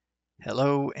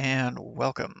Hello and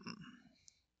welcome.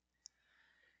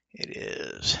 It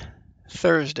is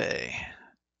Thursday,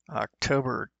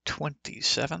 October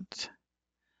 27th,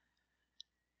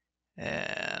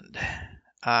 and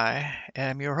I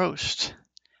am your host,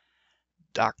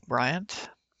 Doc Bryant.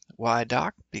 Why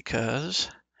Doc? Because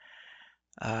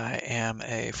I am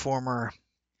a former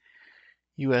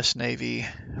U.S. Navy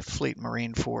Fleet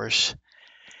Marine Force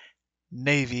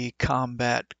Navy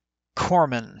Combat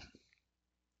Corpsman,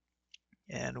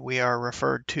 and we are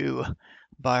referred to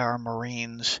by our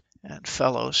Marines and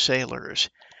fellow sailors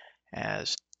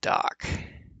as Doc.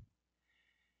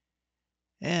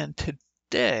 And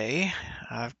today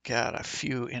I've got a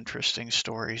few interesting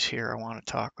stories here I want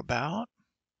to talk about.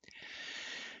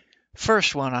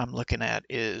 First one I'm looking at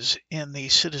is in the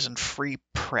Citizen Free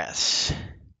Press.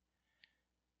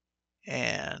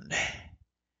 And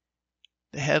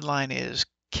the headline is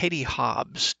Katie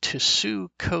Hobbs to sue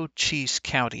Cochise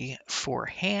County for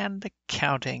hand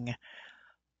counting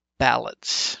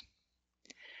ballots.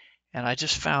 And I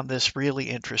just found this really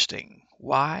interesting.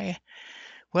 Why?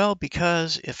 Well,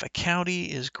 because if a county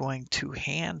is going to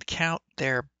hand count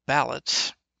their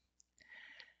ballots,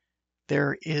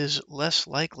 there is less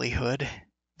likelihood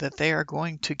that they are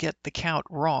going to get the count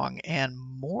wrong and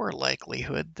more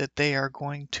likelihood that they are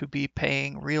going to be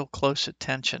paying real close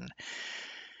attention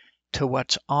to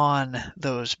what's on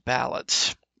those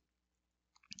ballots.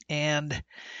 And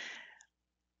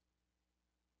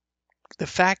the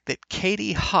fact that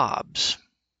Katie Hobbs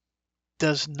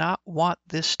does not want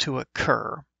this to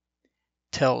occur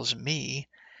tells me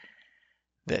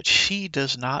that she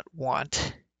does not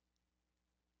want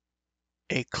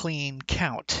a clean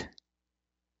count,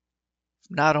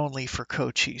 not only for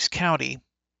Cochise County,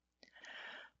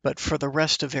 but for the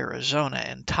rest of Arizona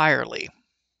entirely.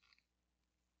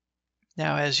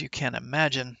 Now, as you can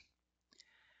imagine,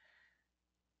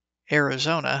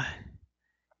 Arizona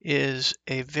is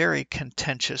a very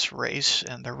contentious race,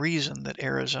 and the reason that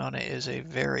Arizona is a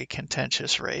very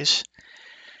contentious race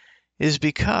is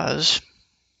because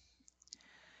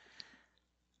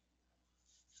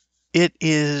it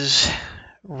is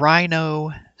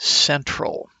Rhino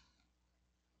Central.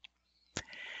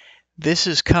 This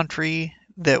is country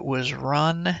that was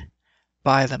run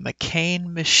by the McCain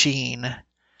machine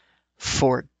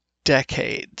for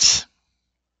decades.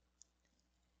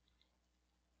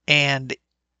 And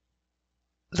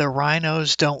the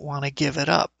rhinos don't want to give it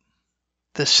up.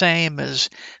 The same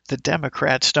as the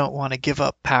Democrats don't want to give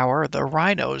up power, the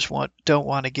rhinos don't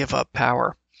want to give up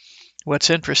power.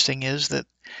 What's interesting is that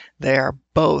they are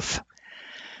both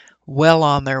well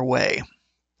on their way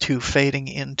to fading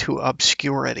into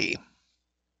obscurity.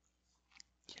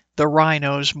 The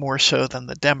rhinos more so than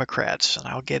the Democrats, and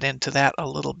I'll get into that a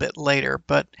little bit later.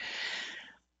 But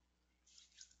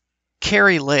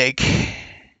Kari Lake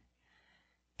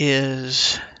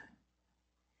is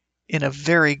in a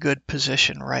very good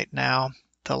position right now.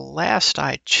 The last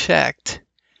I checked,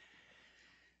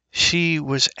 she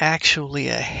was actually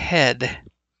ahead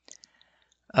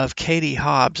of Katie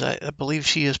Hobbs. I believe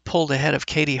she is pulled ahead of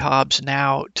Katie Hobbs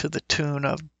now to the tune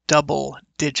of double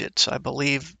digits. I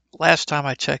believe last time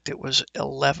I checked it was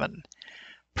 11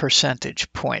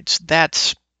 percentage points.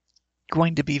 That's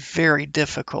going to be very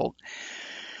difficult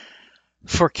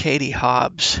for Katie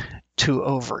Hobbs to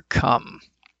overcome.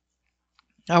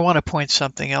 I want to point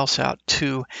something else out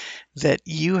too, that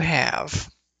you have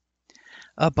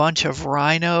a bunch of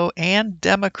Rhino and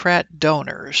Democrat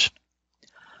donors.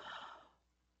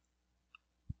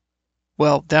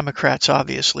 Well, Democrats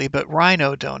obviously, but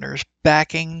Rhino donors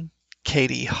backing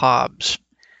Katie Hobbs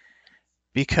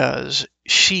because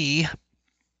she,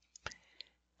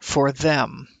 for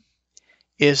them,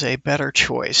 is a better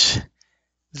choice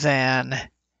than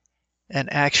an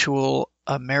actual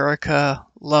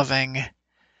America-loving,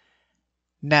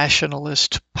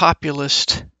 nationalist,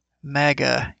 populist,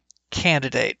 MAGA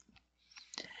candidate.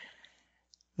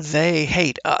 They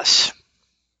hate us,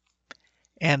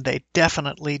 and they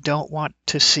definitely don't want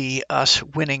to see us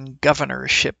winning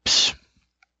governorships.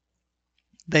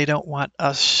 They don't want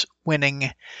us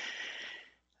winning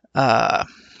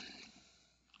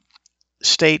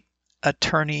state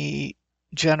attorney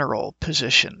general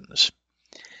positions,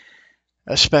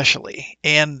 especially.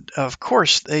 And of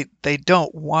course, they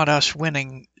don't want us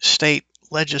winning state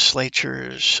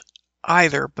legislatures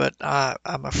either, but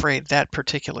I'm afraid that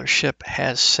particular ship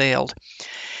has sailed.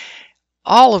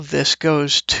 All of this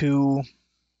goes to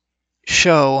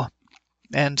show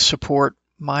and support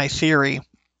my theory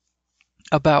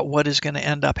about what is going to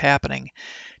end up happening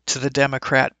to the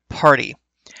Democrat Party.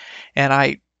 And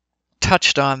I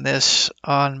touched on this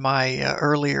on my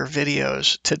earlier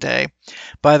videos today.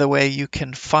 By the way, you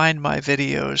can find my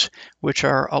videos, which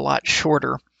are a lot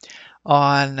shorter,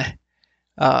 on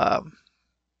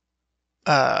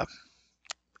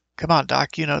come on,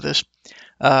 Doc, you know this,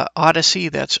 Odyssey,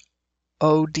 that's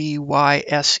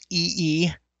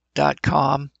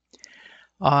ODYSEE.com,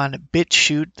 on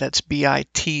BitChute, that's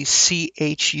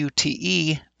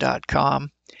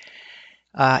BITCHUTE.com,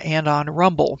 and on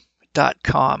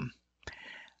Rumble.com.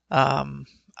 I'm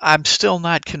still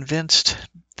not convinced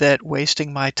that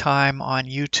wasting my time on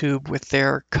YouTube with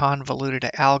their convoluted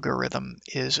algorithm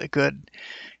is a good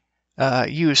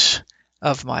use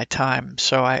of my time,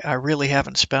 so I really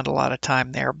haven't spent a lot of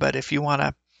time there. But if you want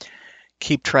to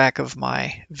keep track of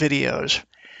my videos,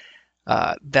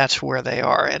 that's where they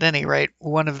are. At any rate,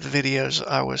 one of the videos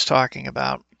I was talking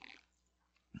about,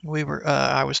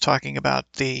 I was talking about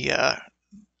the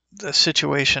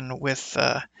situation with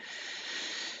the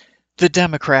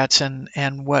Democrats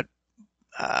and what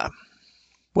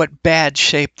bad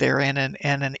shape they're in,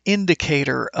 and an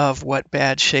indicator of what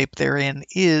bad shape they're in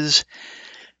is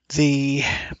the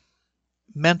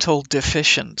mental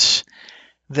deficiency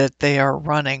that they are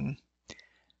running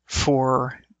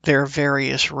for their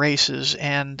various races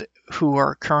and who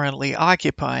are currently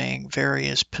occupying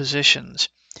various positions,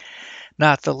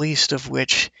 not the least of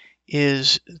which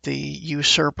is the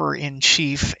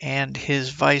usurper-in-chief and his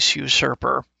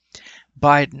vice-usurper,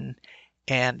 Biden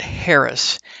and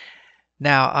Harris.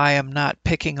 Now, I am not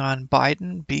picking on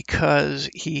Biden because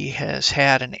he has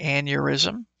had an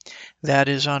aneurysm. That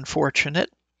is unfortunate.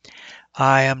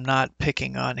 I am not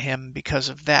picking on him because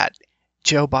of that.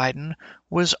 Joe Biden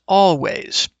was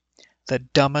always the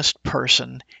dumbest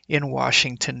person in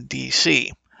Washington,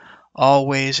 D.C.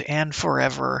 Always and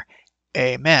forever.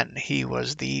 Amen. He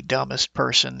was the dumbest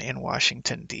person in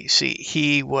Washington, D.C.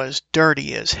 He was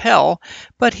dirty as hell,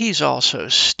 but he's also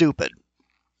stupid.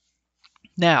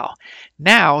 Now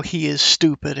he is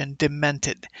stupid and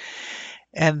demented.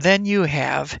 And then you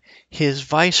have his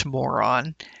vice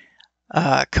moron,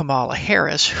 Kamala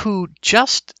Harris, who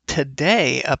just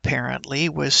today apparently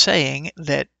was saying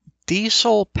that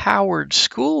diesel-powered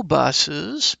school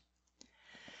buses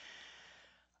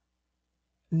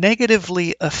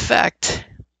negatively affect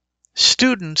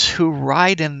students who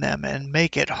ride in them and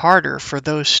make it harder for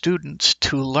those students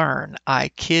to learn. I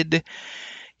kid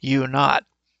you not.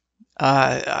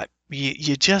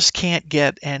 You just can't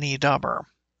get any dumber.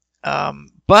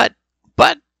 But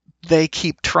they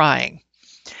keep trying.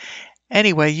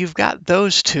 Anyway, you've got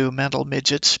those two mental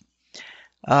midgets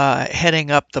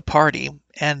heading up the party.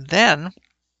 And then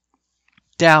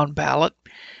down ballot,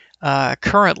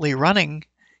 currently running,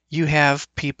 you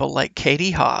have people like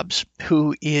Katie Hobbs,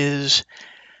 who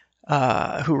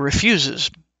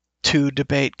refuses to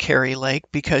debate Kari Lake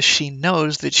because she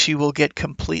knows that she will get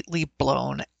completely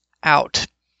blown out.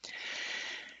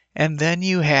 And then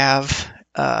you have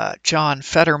John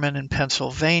Fetterman in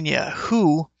Pennsylvania,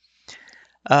 who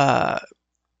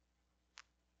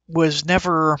was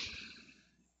never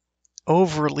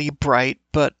overly bright,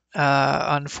 but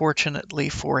unfortunately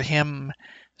for him,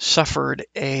 suffered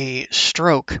a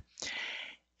stroke.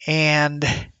 And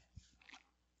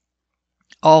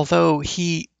although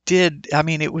he did,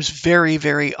 it was very,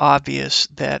 very obvious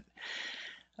that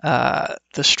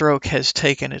the stroke has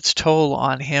taken its toll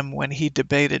on him when he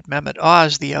debated Mehmet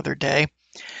Oz the other day.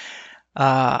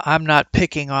 I'm not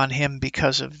picking on him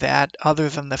because of that, other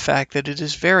than the fact that it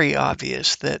is very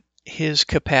obvious that his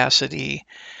capacity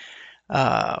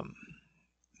would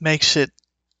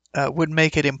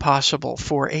make it impossible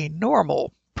for a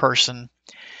normal person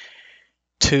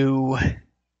to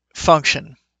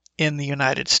function in the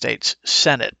United States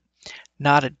Senate.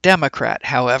 Not a Democrat,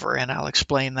 however, and I'll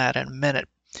explain that in a minute.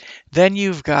 Then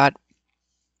you've got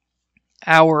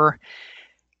our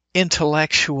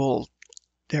intellectual,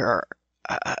 our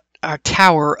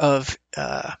tower of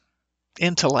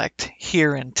intellect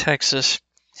here in Texas,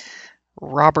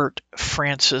 Robert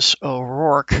Francis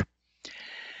O'Rourke,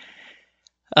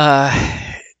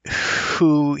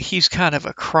 who he's kind of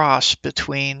a cross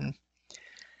between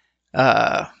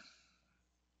the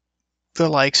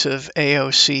likes of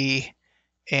AOC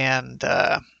and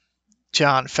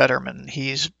John Fetterman.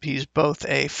 He's both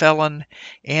a felon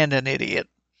and an idiot.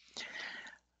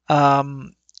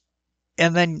 And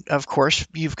then, of course,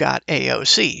 you've got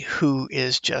AOC, who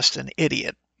is just an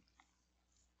idiot.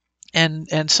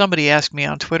 And somebody asked me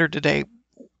on Twitter today,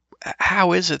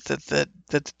 how is it that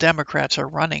the Democrats are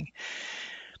running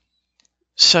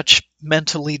such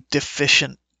mentally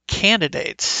deficient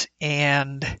candidates?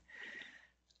 And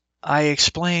I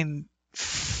explained,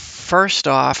 first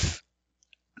off,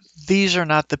 these are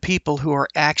not the people who are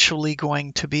actually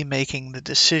going to be making the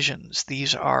decisions.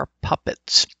 These are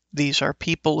puppets. These are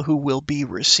people who will be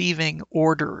receiving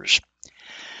orders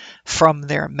from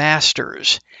their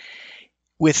masters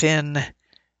within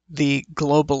the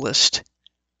globalist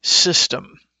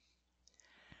system.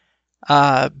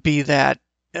 Be that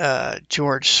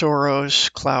George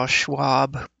Soros, Klaus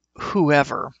Schwab,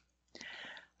 whoever.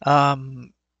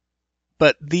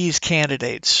 But these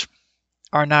candidates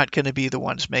are not going to be the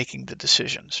ones making the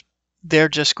decisions. They're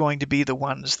just going to be the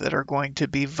ones that are going to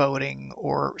be voting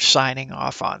or signing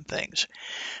off on things.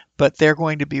 But they're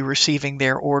going to be receiving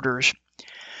their orders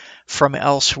from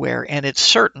elsewhere, and it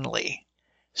certainly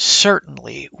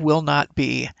will not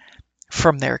be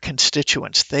from their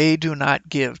constituents. They do not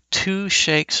give two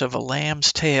shakes of a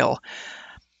lamb's tail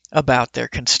about their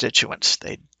constituents.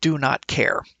 They do not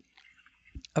care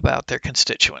about their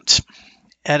constituents.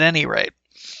 At any rate,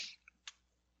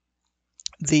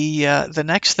 the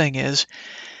next thing is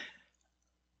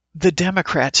the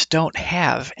Democrats don't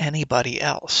have anybody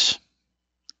else.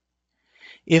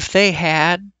 If they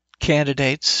had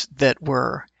candidates that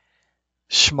were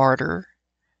smarter,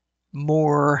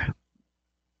 more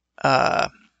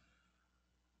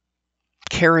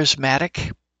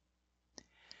charismatic,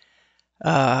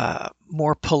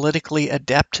 more politically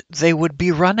adept, they would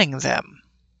be running them.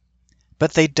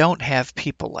 But they don't have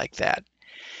people like that.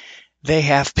 They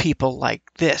have people like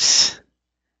this.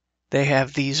 They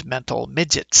have these mental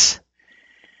midgets.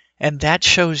 And that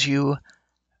shows you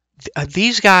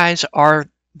these guys are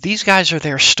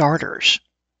their starters.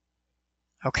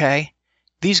 Okay?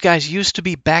 These guys used to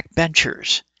be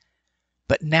backbenchers,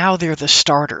 but now they're the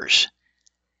starters.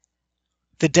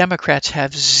 The Democrats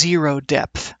have zero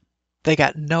depth. They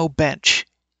got no bench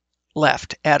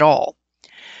left at all.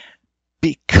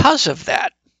 Because of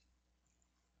that,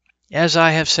 as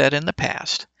I have said in the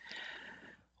past,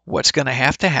 what's going to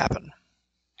happen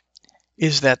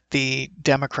is that the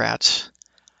Democrats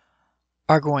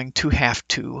are going to have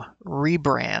to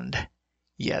rebrand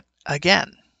yet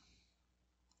again.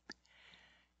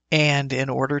 And in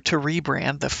order to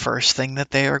rebrand, the first thing that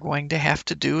they are going to have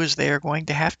to do is they are going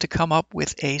to have to come up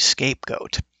with a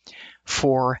scapegoat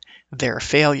for their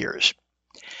failures.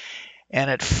 And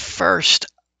at first,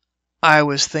 I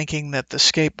was thinking that the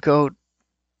scapegoats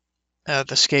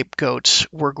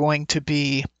were going to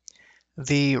be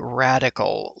the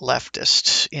radical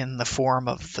leftists in the form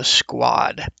of the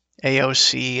Squad,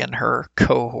 AOC and her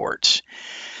cohorts.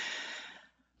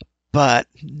 But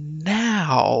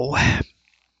now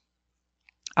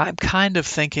I'm kind of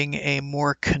thinking a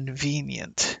more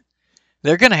convenient.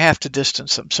 They're going to have to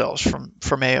distance themselves from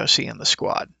AOC and the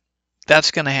Squad.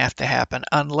 That's going to have to happen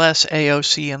unless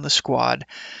AOC and the Squad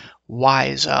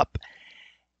wise up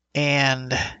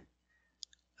and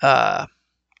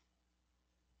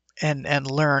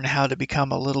learn how to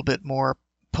become a little bit more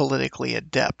politically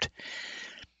adept.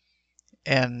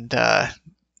 And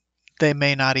they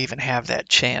may not even have that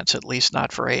chance, at least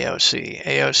not for AOC.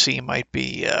 AOC might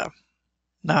be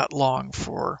not long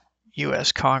for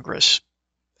U.S. Congress,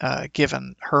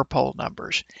 given her poll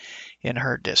numbers in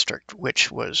her district,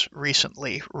 which was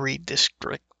recently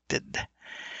redistricted.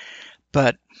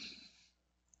 But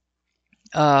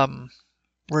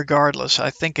regardless, I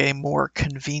think a more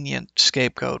convenient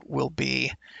scapegoat will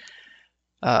be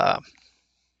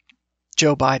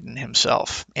Joe Biden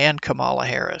himself and Kamala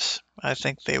Harris. I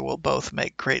think they will both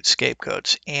make great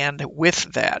scapegoats. And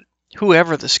with that,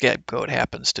 whoever the scapegoat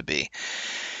happens to be,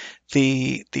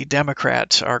 the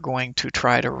Democrats are going to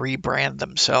try to rebrand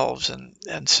themselves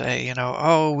and say,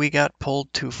 oh, we got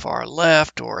pulled too far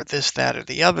left, or this, that, or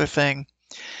the other thing.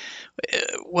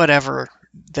 Whatever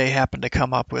they happen to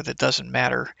come up with, it doesn't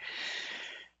matter.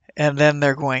 And then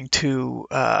they're going to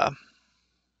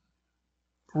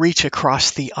reach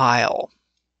across the aisle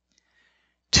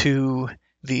to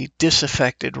the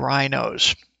disaffected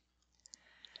rhinos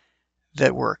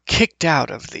that were kicked out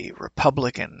of the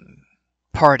Republican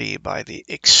Party by the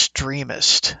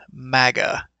extremist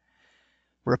MAGA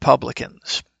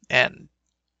Republicans and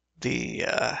the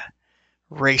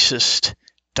racist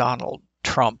Donald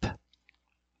Trump.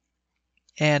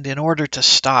 And in order to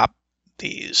stop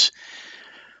these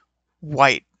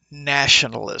white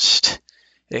nationalist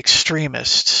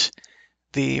extremists,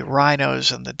 the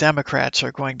rhinos and the Democrats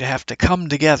are going to have to come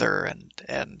together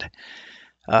and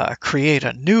create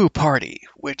a new party,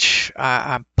 which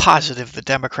I'm positive the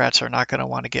Democrats are not going to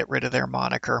want to get rid of their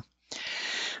moniker.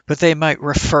 But they might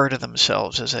refer to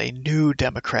themselves as a new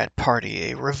Democrat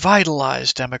Party, a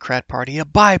revitalized Democrat Party, a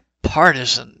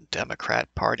bipartisan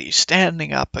Democrat Party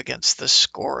standing up against the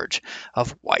scourge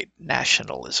of white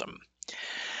nationalism.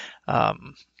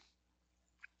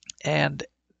 And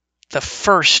the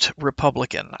first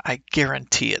Republican, I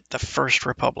guarantee it, the first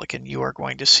Republican you are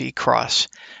going to see cross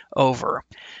over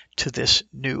to this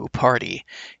new party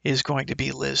is going to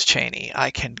be Liz Cheney.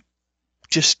 I can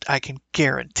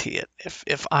guarantee it.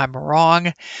 If I'm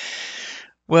wrong,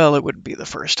 well, it wouldn't be the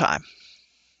first time.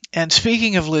 And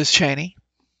speaking of Liz Cheney,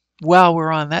 while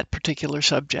we're on that particular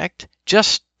subject,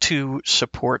 just to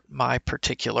support my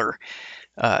particular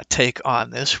take on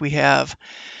this, we have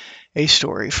a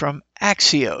story from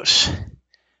Axios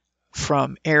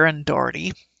from Aaron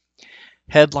Daugherty.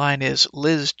 Headline is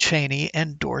Liz Cheney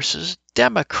endorses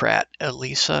Democrat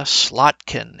Elisa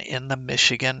Slotkin in the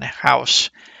Michigan House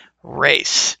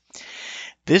race.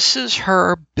 This is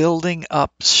her building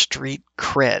up street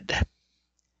cred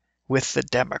with the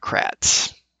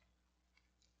Democrats.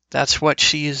 That's what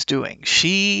she is doing.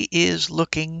 She is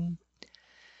looking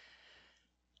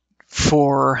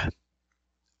for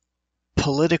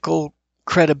political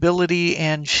credibility,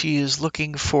 and she is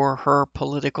looking for her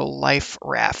political life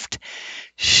raft.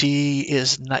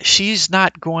 She's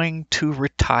not going to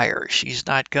retire. She's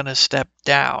not going to step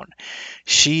down.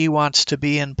 She wants to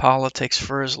be in politics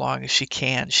for as long as she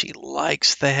can. She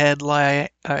likes the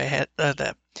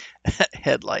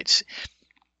headlights.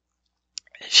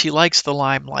 She likes the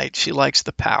limelight. She likes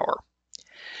the power,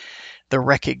 the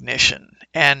recognition,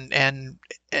 and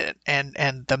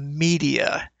the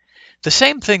media. The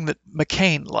same thing that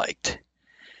McCain liked.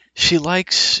 She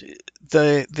likes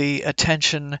the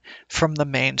attention from the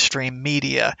mainstream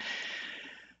media.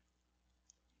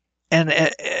 And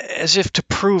as if to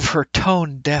prove her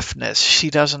tone deafness, she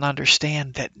doesn't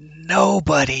understand that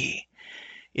nobody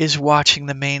is watching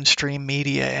the mainstream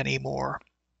media anymore.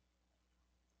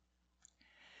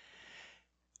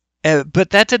 But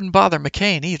that didn't bother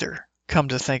McCain either, come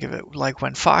to think of it. Like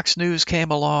when Fox News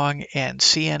came along and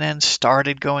CNN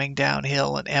started going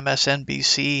downhill and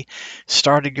MSNBC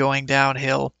started going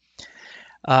downhill,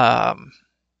 McCain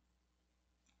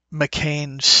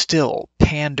still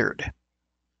pandered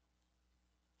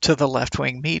to the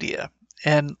left-wing media.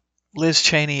 And Liz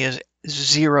Cheney is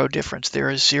zero difference. There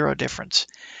is zero difference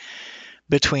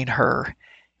between her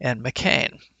and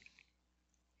McCain.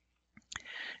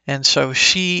 And so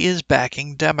she is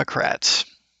backing Democrats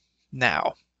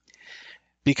now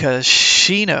because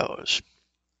she knows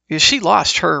she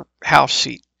lost her House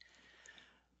seat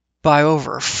by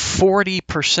over 40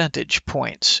 percentage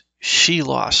points. She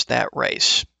lost that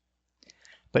race.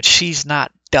 But she's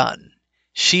not done.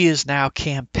 She is now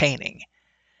campaigning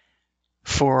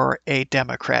for a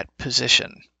Democrat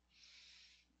position.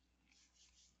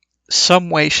 Some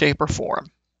way, shape, or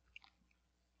form.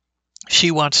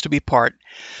 She wants to be part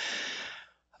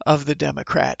of the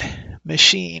Democrat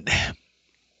machine.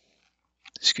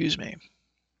 Excuse me.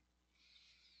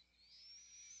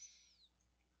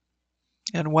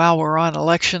 And while we're on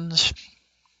elections,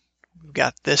 we've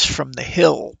got this from the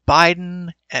Hill.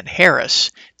 Biden and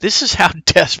Harris. This is how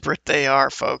desperate they are,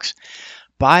 folks.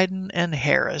 Biden and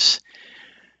Harris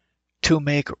to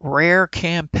make rare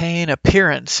campaign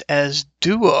appearance as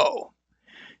duo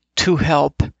to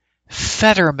help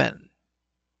Fetterman.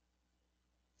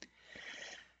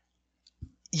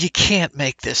 You can't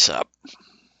make this up.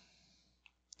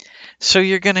 So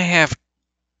you're going to have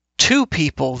two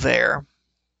people there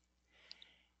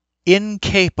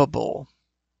incapable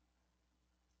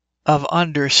of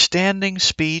understanding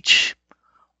speech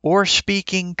or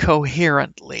speaking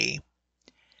coherently,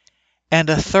 and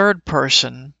a third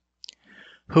person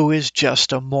who is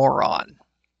just a moron.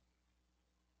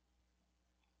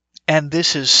 And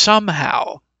this is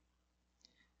somehow,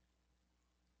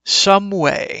 some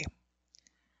way,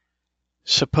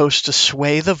 supposed to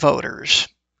sway the voters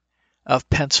of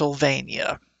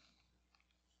Pennsylvania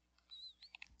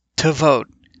to vote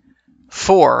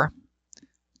for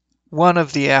one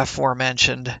of the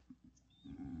aforementioned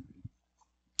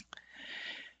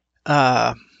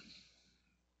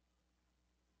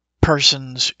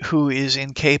persons who is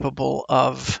incapable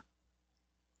of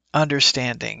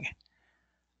understanding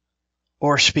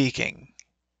or speaking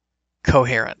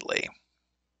coherently.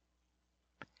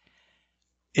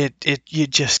 You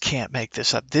just can't make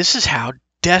this up. This is how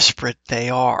desperate they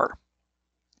are.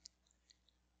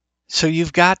 So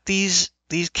you've got these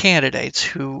candidates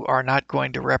who are not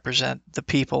going to represent the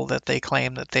people that they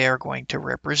claim that they are going to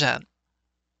represent.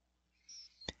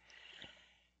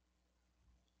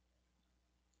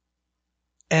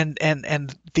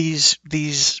 And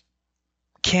these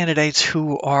candidates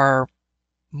who are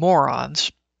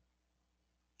morons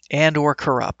and or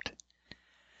corrupt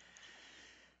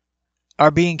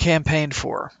are being campaigned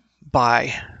for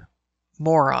by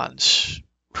morons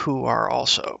who are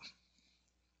also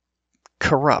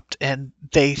corrupt, and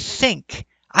they think,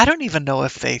 I don't even know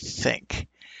if they think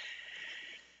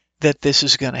that this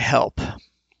is going to help.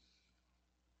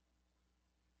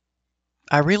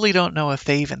 I really don't know if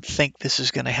they even think this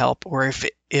is going to help, or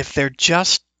if they're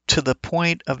just to the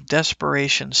point of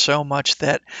desperation so much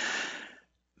that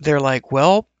they're like,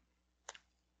 well,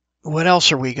 what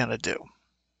else are we going to do?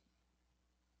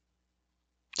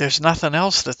 There's nothing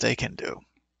else that they can do.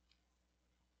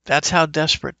 That's how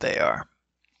desperate they are.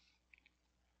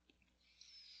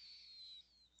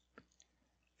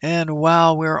 And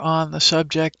while we're on the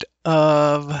subject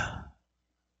of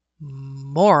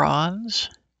morons,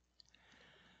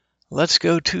 let's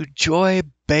go to Joy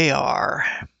Behar,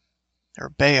 or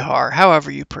Behar, however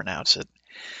you pronounce it.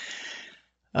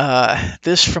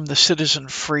 This from the Citizen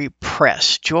Free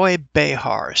Press. Joy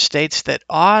Behar states that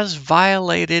Oz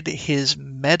violated his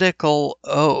medical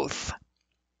oath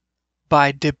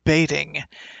by debating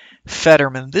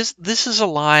Fetterman. This is a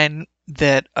line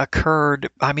that occurred,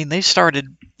 I mean, they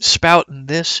started spouting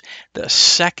this the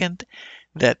second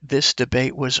that this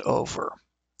debate was over.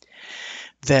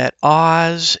 That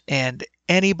Oz and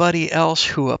anybody else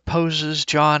who opposes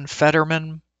John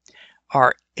Fetterman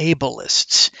are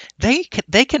ableists. They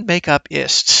can make up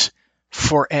ists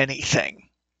for anything.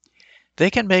 They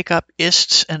can make up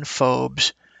ists and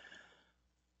phobes,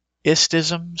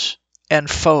 istisms and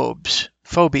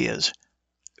phobias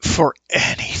for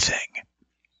anything.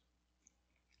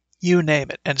 You name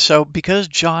it. And so because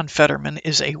John Fetterman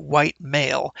is a white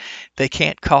male, they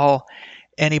can't call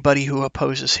anybody who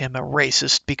opposes him a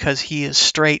racist. Because he is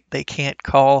straight, they can't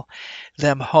call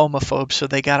them homophobes. So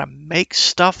they got to make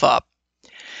stuff up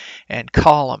and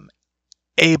call them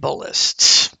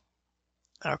ableists.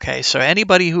 Okay, so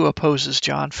anybody who opposes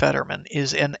John Fetterman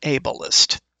is an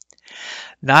ableist.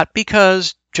 Not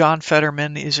because John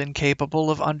Fetterman is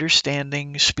incapable of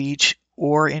understanding speech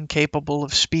or incapable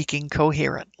of speaking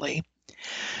coherently,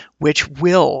 which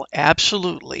will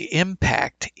absolutely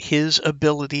impact his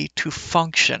ability to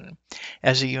function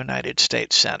as a United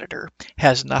States Senator.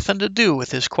 Has nothing to do with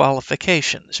his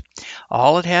qualifications.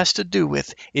 All it has to do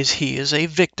with is he is a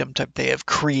victim type. They have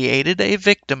created a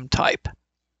victim type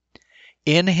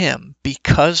in him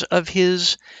because of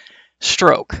his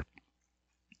stroke.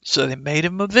 So they made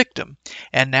him a victim,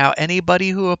 and now anybody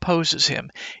who opposes him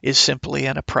is simply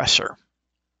an oppressor.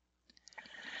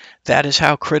 That is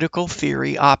how critical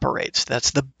theory operates. That's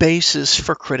the basis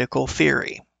for critical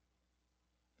theory.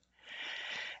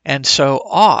 And so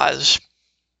Oz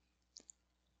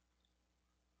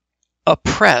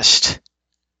oppressed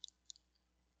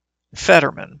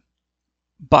Fetterman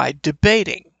by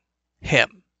debating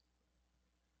him.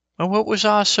 And what was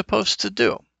Oz supposed to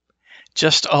do?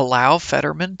 Just allow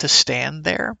Fetterman to stand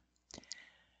there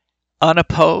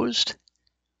unopposed?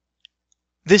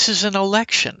 This is an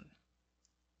election.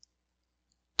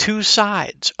 Two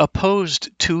sides opposed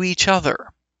to each other.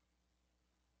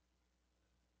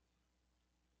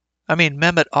 I mean,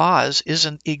 Mehmet Oz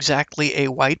isn't exactly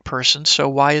a white person, so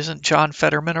why isn't John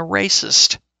Fetterman a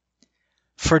racist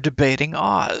for debating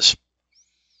Oz?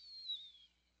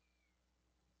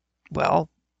 Well,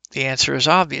 the answer is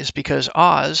obvious, because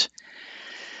Oz,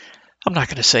 I'm not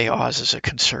going to say Oz is a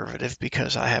conservative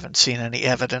because I haven't seen any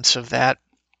evidence of that,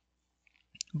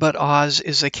 but Oz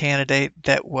is a candidate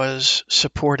that was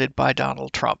supported by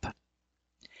Donald Trump,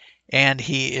 and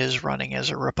he is running as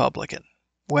a Republican.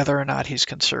 Whether or not he's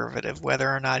conservative, whether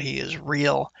or not he is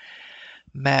real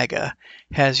MAGA,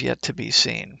 has yet to be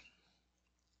seen.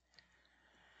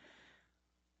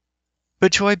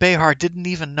 But Joy Behar didn't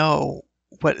even know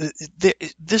what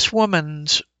this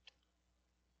woman's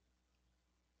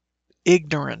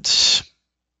ignorance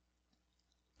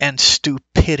and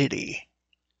stupidity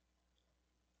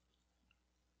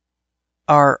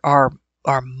are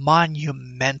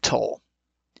monumental.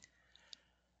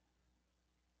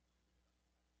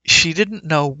 She didn't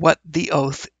know what the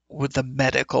oath, with the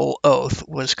medical oath,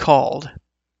 was called.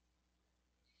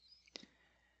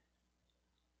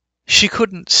 She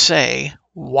couldn't say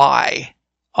why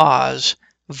Oz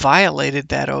violated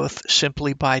that oath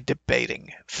simply by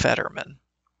debating Fetterman.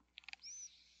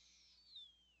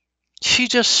 She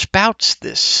just spouts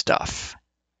this stuff.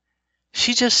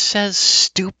 She just says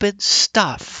stupid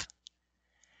stuff.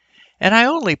 And I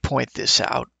only point this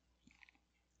out.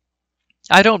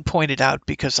 I don't point it out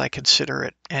because I consider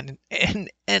it in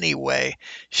any way,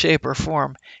 shape, or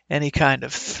form any kind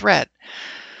of threat.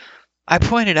 I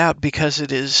point it out because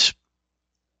it is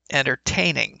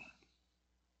entertaining.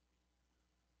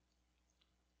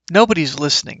 Nobody's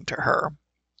listening to her.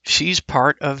 She's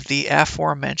part of the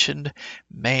aforementioned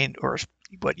main, or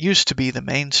what used to be the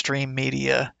mainstream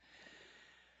media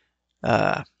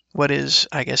what is,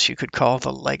 I guess you could call,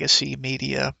 the legacy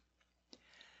media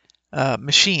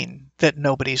machine that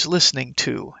nobody's listening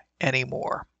to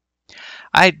anymore.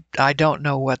 I don't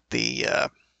know what the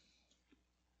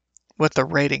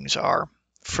ratings are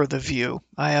for The View.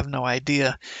 I have no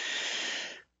idea.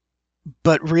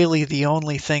 But really, the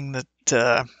only thing that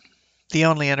the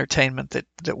only entertainment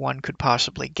that one could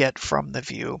possibly get from The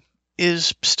View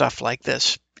is stuff like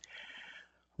this.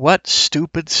 What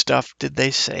stupid stuff did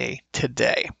they say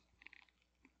today?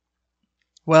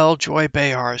 Well, Joy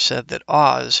Behar said that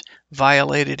Oz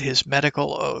violated his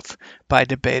medical oath by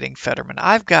debating Fetterman.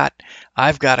 I've got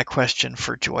a question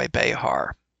for Joy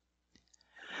Behar.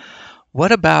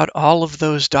 What about all of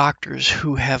those doctors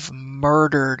who have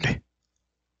murdered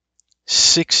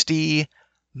 60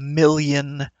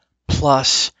 million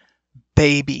plus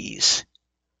babies?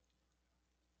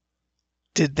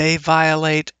 Did they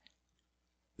violate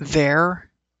their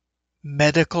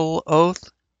medical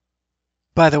oath?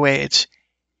 By the way, it's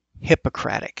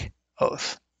Hippocratic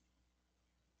oath.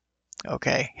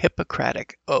 Okay,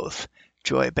 Hippocratic oath.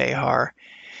 Joy Behar,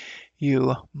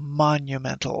 you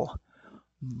monumental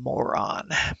moron.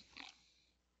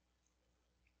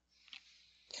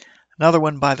 Another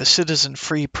one by the Citizen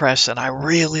Free Press, and I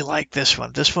really like this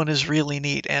one. This one is really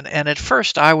neat. And at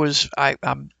first I'm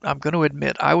going to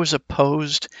admit I was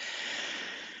opposed,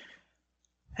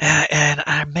 and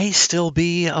I may still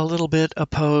be a little bit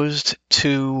opposed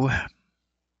to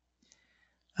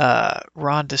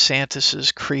Ron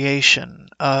DeSantis's creation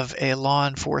of a law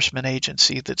enforcement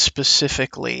agency that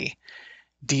specifically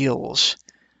deals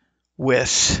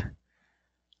with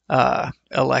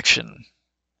election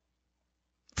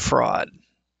fraud.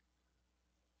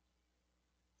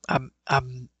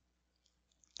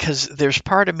 Because there's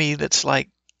part of me that's like,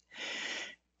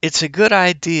 it's a good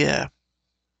idea,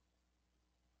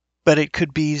 but it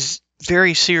could be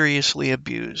very seriously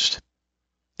abused.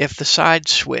 If the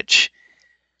sides switch,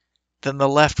 then the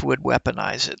left would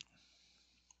weaponize it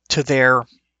to their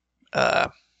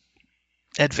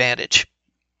advantage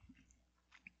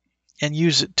and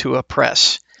use it to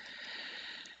oppress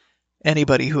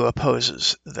anybody who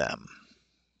opposes them.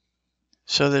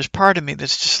 So there's part of me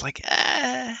that's just like,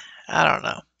 I don't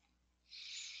know.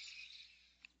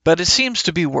 But it seems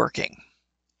to be working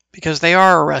because they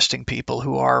are arresting people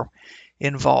who are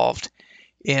involved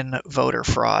in voter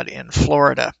fraud in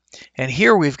Florida. And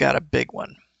here we've got a big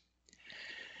one.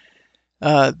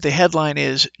 The headline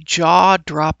is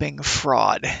Jaw-Dropping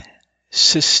Fraud,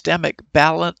 Systemic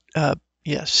Ballot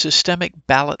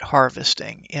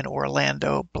Harvesting in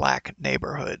Orlando Black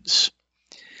Neighborhoods.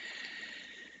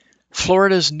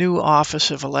 Florida's new Office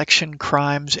of Election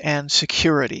Crimes and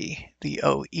Security, the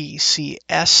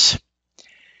OECS,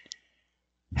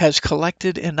 has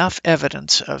collected enough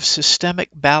evidence of systemic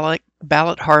ballot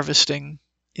harvesting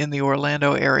in the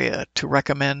Orlando area to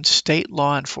recommend state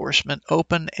law enforcement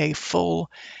open a full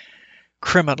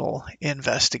criminal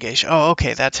investigation. Oh,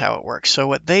 okay, that's how it works. So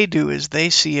what they do is they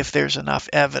see if there's enough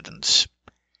evidence,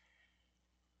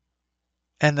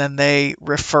 and then they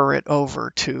refer it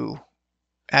over to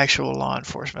actual law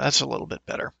enforcement. That's a little bit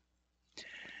better.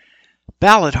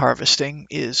 Ballot harvesting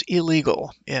is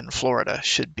illegal in Florida,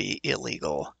 should be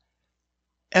illegal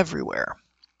everywhere.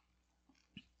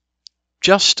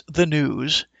 Just the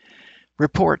News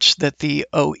reports that the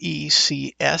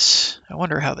OECS, I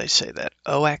wonder how they say that,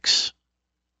 OX?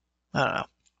 I don't know.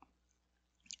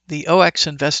 The OX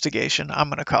investigation, I'm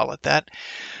going to call it that,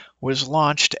 was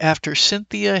launched after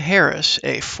Cynthia Harris,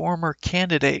 a former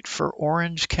candidate for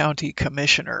Orange County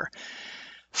Commissioner,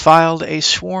 filed a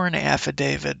sworn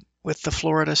affidavit with the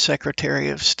Florida Secretary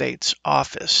of State's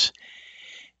office.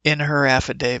 In her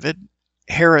affidavit,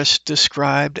 Harris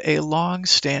described a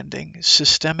long-standing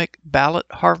systemic ballot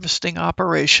harvesting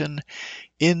operation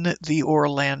in the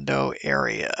Orlando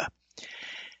area.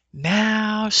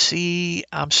 Now, see,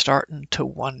 I'm starting to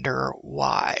wonder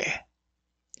why.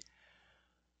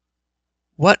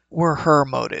 What were her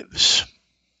motives?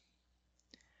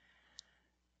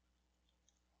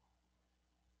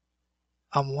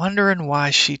 I'm wondering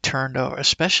why she turned over,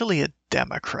 especially a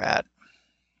Democrat.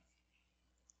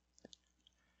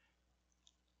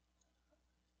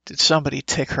 Did somebody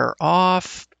tick her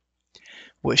off?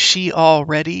 Was she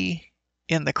already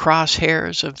in the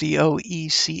crosshairs of the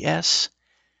OECS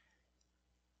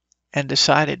and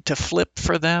decided to flip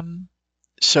for them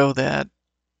so that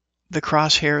the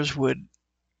crosshairs would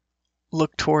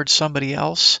look towards somebody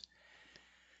else?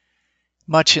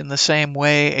 Much in the same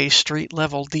way a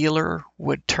street-level dealer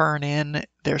would turn in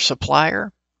their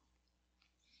supplier?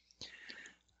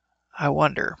 I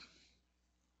wonder.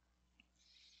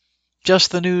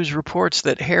 Just the News reports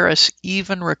that Harris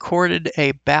even recorded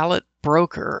a ballot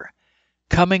broker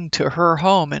coming to her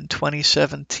home in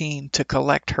 2017 to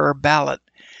collect her ballot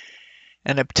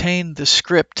and obtained the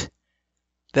script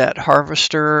that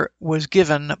Harvester was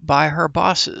given by her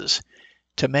bosses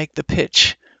to make the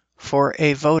pitch for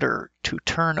a voter to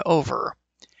turn over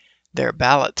their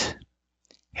ballot.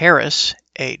 Harris,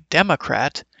 a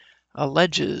Democrat,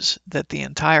 alleges that the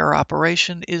entire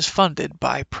operation is funded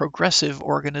by progressive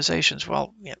organizations.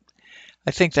 Well, yeah,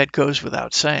 I think that goes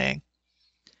without saying.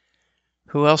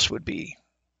 Who else would be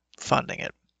funding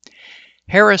it?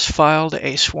 Harris filed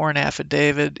a sworn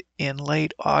affidavit in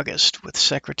late August with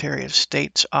Secretary of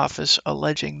State's office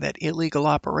alleging that illegal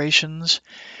operations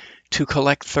to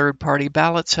collect third-party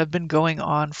ballots have been going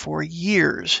on for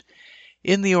years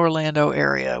in the Orlando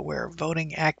area, where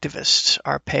voting activists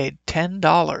are paid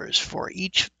 $10 for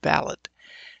each ballot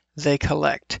they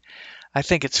collect. I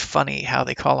think it's funny how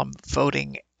they call them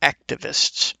voting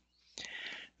activists.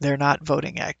 They're not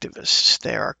voting activists,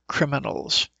 they are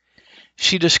criminals.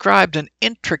 She described an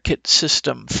intricate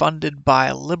system funded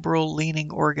by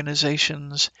liberal-leaning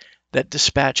organizations that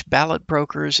dispatch ballot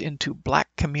brokers into black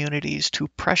communities to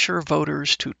pressure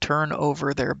voters to turn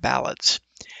over their ballots.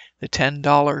 The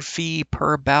 $10 fee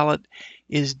per ballot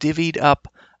is divvied up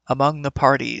among the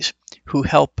parties who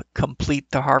help complete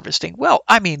the harvesting. Well,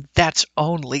 I mean, that's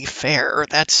only fair.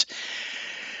 That's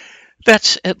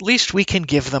at least we can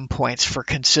give them points for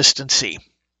consistency.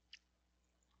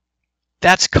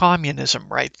 That's communism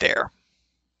right there.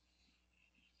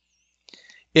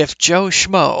 If Joe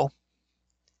Schmo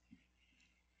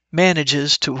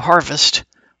manages to harvest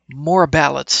more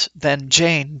ballots than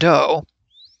Jane Doe,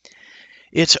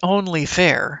 it's only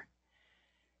fair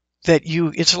that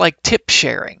it's like tip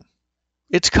sharing.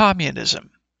 It's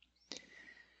communism.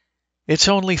 It's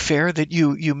only fair that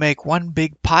you make one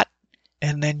big pot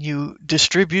and then you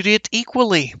distribute it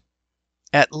equally.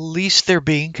 At least they're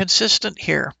being consistent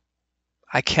here.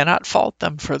 I cannot fault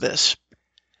them for this.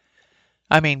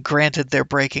 I mean, granted, they're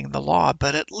breaking the law,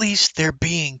 but at least they're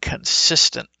being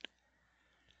consistent.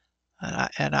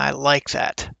 And I like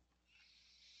that.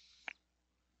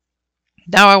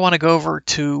 Now I want to go over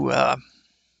to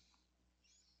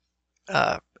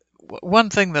one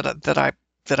thing that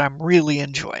I'm really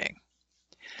enjoying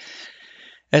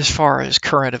as far as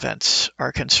current events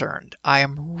are concerned. I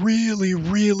am really,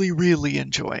 really, really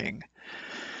enjoying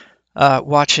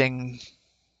watching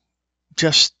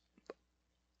just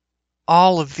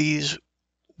all of these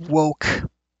woke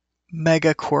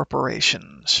mega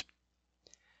corporations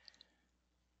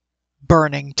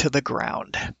burning to the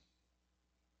ground.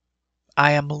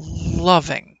 I am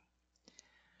loving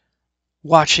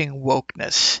watching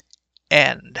wokeness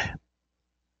end.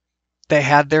 They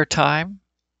had their time.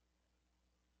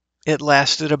 It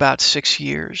lasted about 6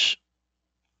 years,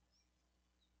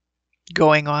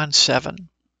 going on 7.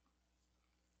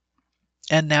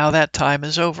 And now that time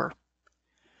is over.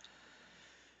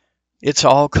 It's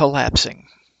all collapsing.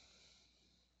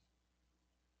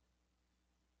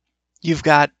 You've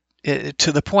got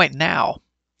to the point now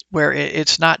where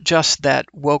it's not just that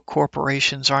woke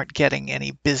corporations aren't getting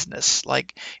any business.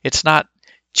 Like, it's not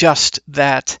just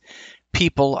that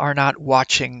people are not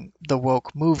watching the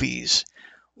woke movies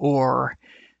or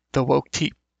the woke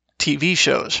TV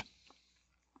shows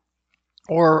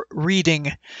or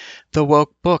reading the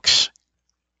woke books,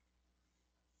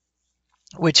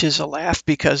 which is a laugh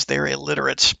because they're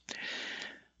illiterates.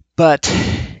 But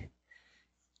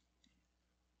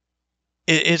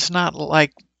it's not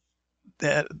like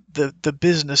the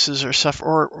businesses are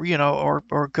suffering,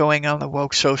 or going on the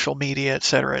woke social media, et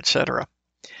cetera, et cetera.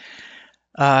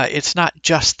 It's not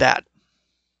just that.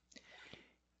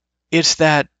 It's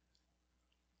that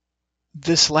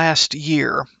this last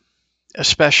year,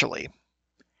 especially,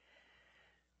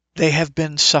 they have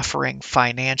been suffering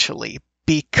financially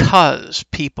because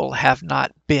people have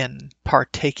not been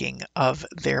partaking of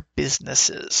their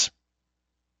businesses.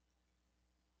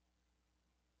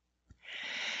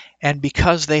 And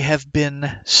because they have been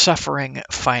suffering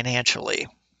financially,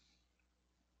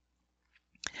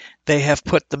 they have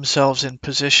put themselves in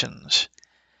positions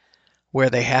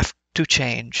where they have to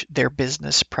change their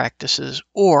business practices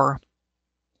or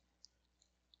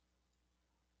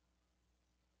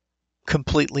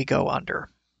completely go under.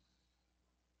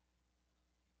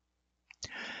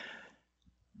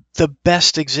 The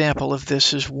best example of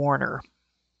this is Warner.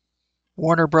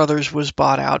 Warner Brothers was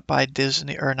bought out by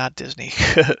Disney, or not Disney,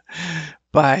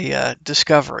 by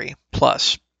Discovery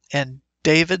Plus, and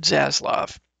David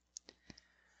Zaslav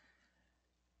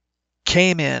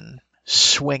came in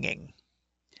swinging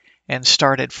and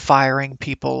started firing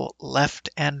people left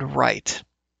and right.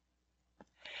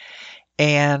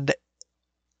 And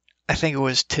I think it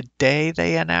was today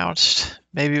they announced,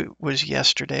 maybe it was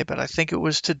yesterday, but I think it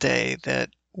was today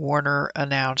that Warner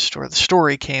announced, or the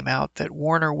story came out, that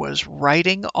Warner was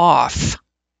writing off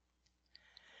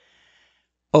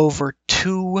over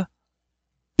 $2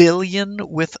 billion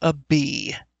with a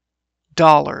B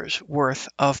dollars worth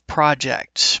of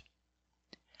projects.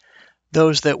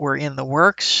 Those that were in the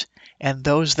works and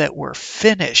those that were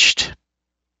finished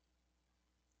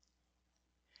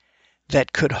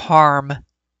that could harm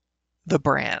the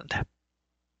brand.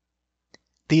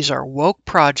 These are woke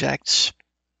projects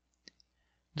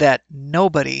that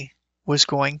nobody was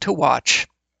going to watch,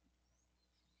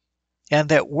 and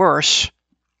that worse,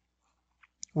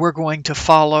 we're going to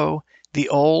follow the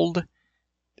old,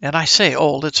 and I say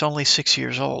old, it's only 6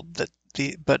 years old,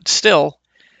 but still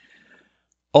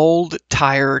old,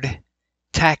 tired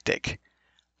tactic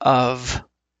of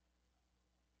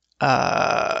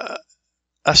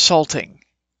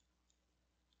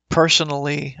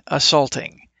personally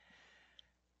assaulting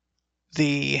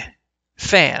the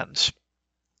fans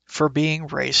for being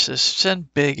racists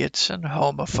and bigots and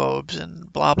homophobes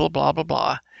and blah, blah, blah, blah,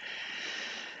 blah,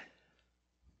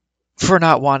 for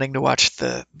not wanting to watch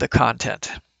the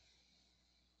content.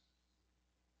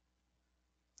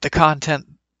 The content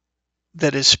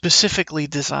that is specifically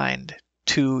designed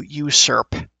to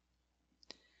usurp,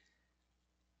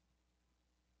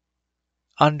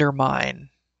 undermine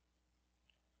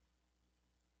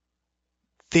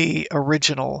the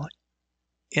original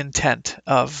intent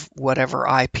of whatever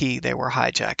IP they were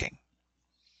hijacking.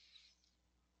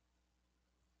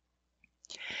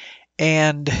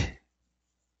 And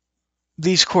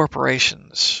these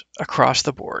corporations across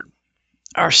the board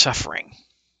are suffering.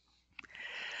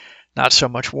 Not so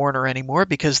much Warner anymore,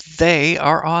 because they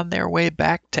are on their way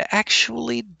back to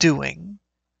actually doing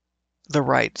the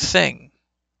right thing.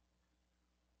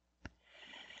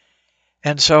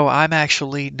 And so I'm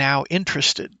actually now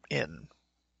interested in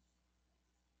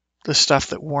the stuff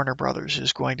that Warner Brothers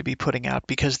is going to be putting out,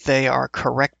 because they are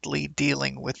correctly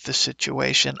dealing with the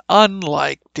situation,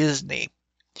 unlike Disney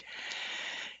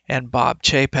and Bob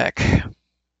Chapek.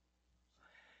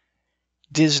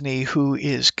 Disney, who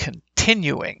is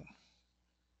continuing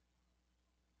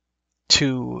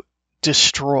to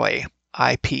destroy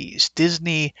IPs.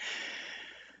 Disney,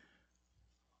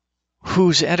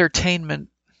 whose entertainment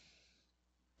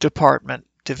department,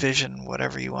 division,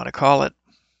 whatever you want to call it,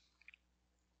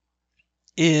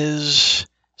 is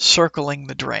circling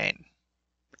the drain.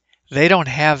 They don't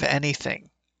have anything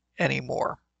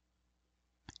anymore.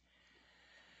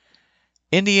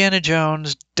 Indiana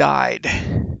Jones died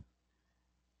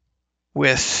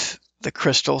with the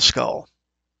Crystal Skull.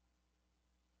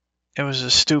 It was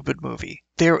a stupid movie.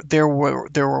 There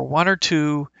were one or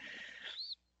two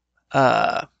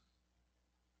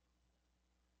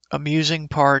amusing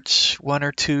parts, one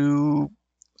or two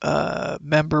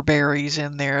member berries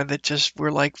in there that just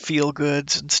were like feel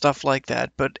goods and stuff like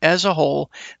that. But as a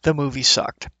whole, the movie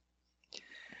sucked.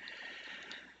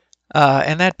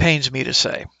 And that pains me to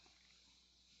say,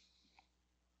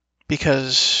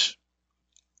 because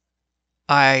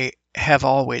I have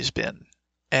always been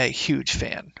a huge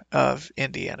fan of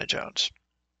Indiana Jones.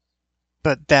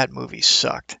 But that movie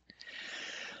sucked.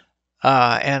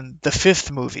 And the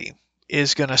fifth movie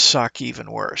is going to suck even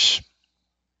worse.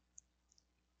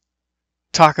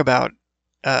 Talk about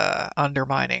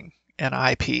undermining an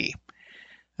IP.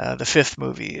 The fifth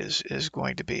movie is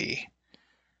going to be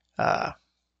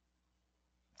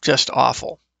just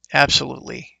awful.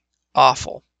 Absolutely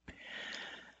awful.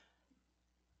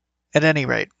 At any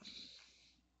rate,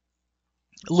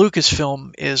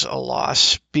 Lucasfilm is a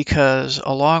loss, because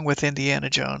along with Indiana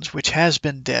Jones, which has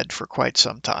been dead for quite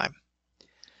some time,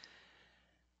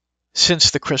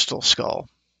 since the Crystal Skull,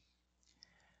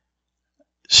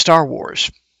 Star Wars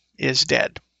is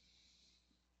dead.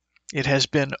 It has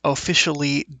been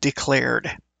officially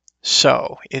declared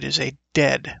so. It is a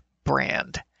dead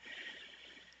brand.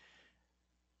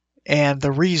 And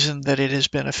the reason that it has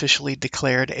been officially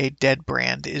declared a dead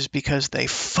brand is because they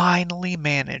finally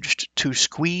managed to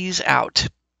squeeze out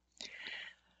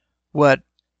what,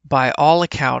 by all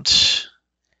accounts,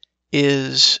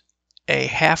 is a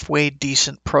halfway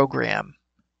decent program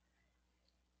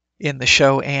in the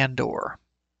show Andor.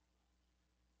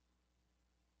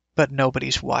 But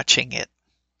nobody's watching it.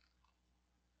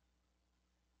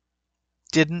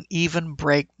 Didn't even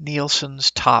break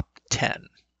Nielsen's top 10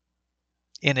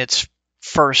 in its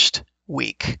first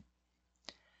week.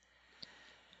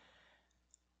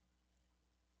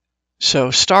 So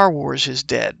Star Wars is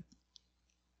dead.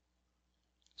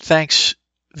 Thanks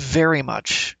very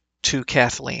much to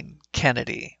Kathleen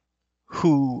Kennedy,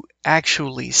 who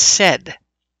actually said,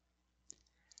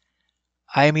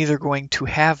 I am either going to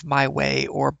have my way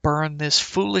or burn this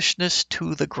foolishness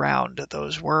to the ground.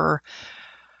 Those were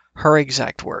her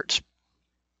exact words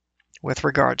with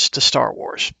regards to Star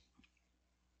Wars.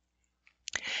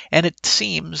 And it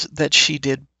seems that she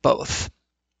did both,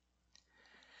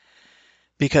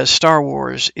 because Star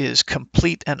Wars is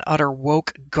complete and utter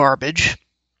woke garbage,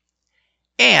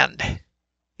 and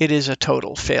it is a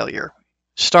total failure.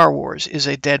 Star Wars is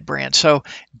a dead brand. So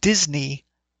Disney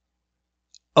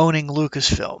owning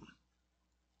Lucasfilm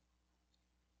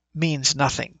means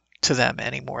nothing to them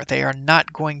anymore. They are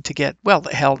not going to get, well,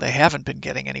 hell, they haven't been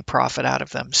getting any profit out of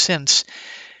them since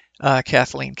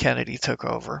Kathleen Kennedy took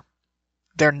over.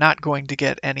 They're not going to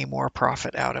get any more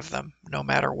profit out of them, no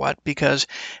matter what, because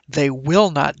they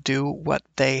will not do what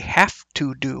they have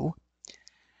to do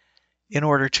in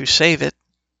order to save it,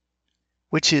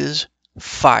 which is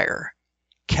fire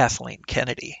Kathleen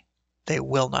Kennedy. They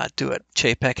will not do it.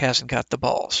 Chapek hasn't got the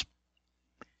balls.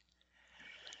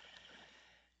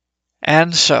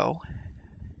 And so,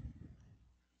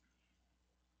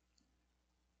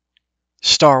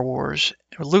 Star Wars,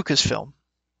 or Lucasfilm,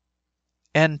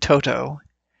 and Toto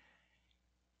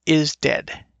is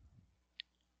dead.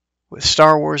 With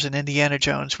Star Wars and Indiana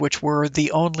Jones, which were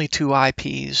the only two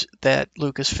IPs that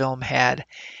Lucasfilm had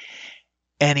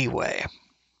anyway.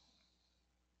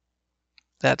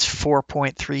 That's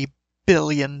 $4.3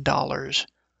 billion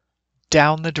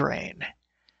down the drain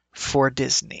for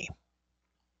Disney.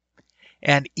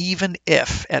 And even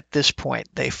if at this point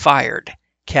they fired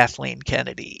Kathleen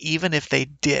Kennedy, even if they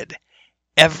did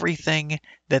everything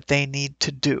that they need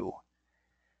to do,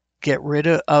 get rid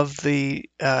of the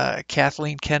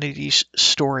Kathleen Kennedy's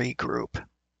story group,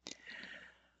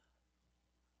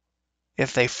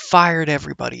 if they fired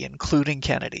everybody, including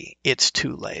Kennedy, it's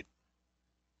too late.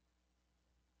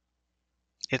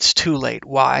 It's too late.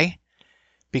 Why?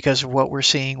 Because of what we're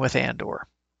seeing with Andor.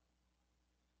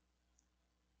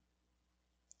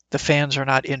 The fans are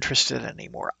not interested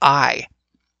anymore. I,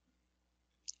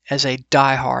 as a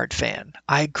diehard fan,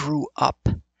 I grew up.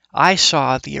 I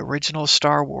saw the original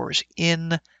Star Wars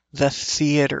in the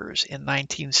theaters in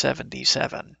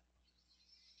 1977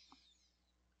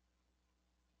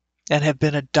 and have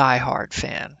been a diehard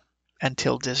fan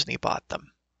until Disney bought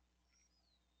them.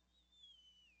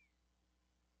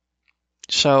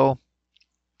 So,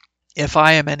 if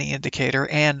I am any indicator,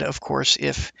 and of course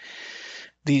if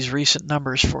these recent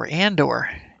numbers for Andor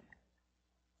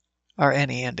are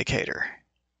any indicator,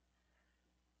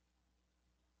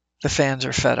 the fans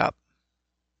are fed up.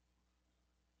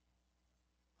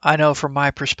 I know from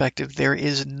my perspective there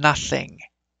is nothing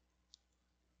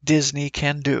Disney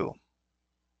can do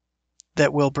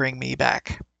that will bring me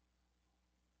back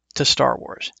to Star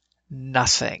Wars.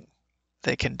 Nothing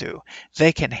they can do.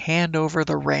 They can hand over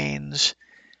the reins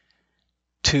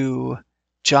to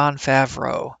Jon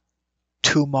Favreau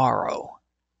tomorrow,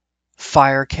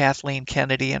 fire Kathleen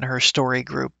Kennedy and her story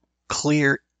group,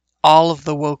 clear all of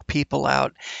the woke people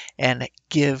out, and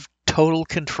give total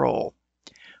control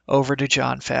over to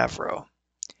Jon Favreau.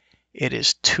 It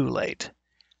is too late.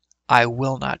 I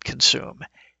will not consume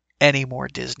any more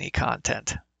Disney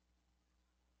content.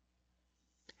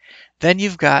 Then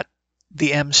you've got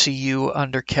the MCU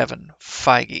under Kevin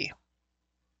Feige.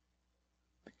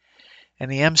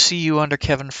 And the MCU under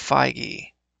Kevin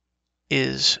Feige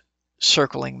is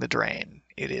circling the drain.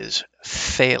 It is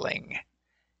failing.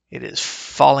 It is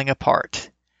falling apart.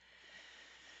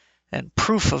 And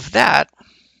proof of that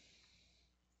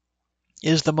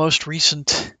is the most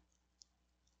recent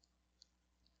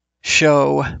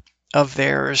show of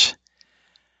theirs,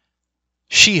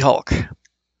 She-Hulk,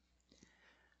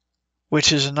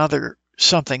 which is another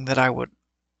something that I would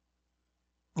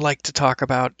like to talk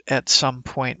about at some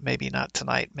point, maybe not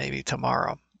tonight, maybe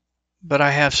tomorrow. But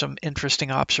I have some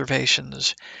interesting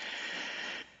observations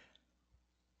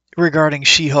regarding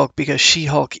She-Hulk, because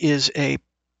She-Hulk is a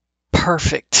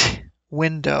perfect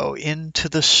window into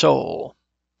the soul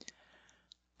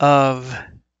of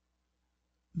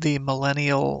the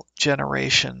millennial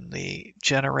generation, the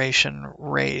generation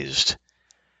raised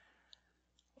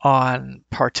on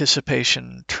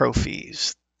participation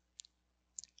trophies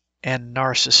and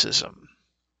narcissism.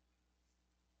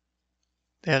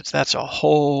 That's a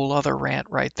whole other rant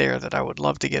right there that I would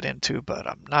love to get into, but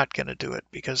I'm not going to do it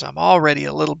because I'm already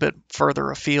a little bit further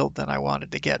afield than I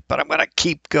wanted to get. But I'm going to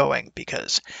keep going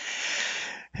because,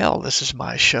 hell, this is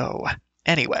my show.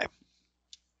 Anyway,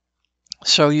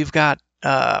 so you've got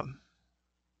the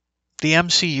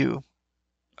MCU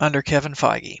under Kevin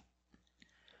Feige,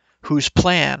 whose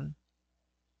plan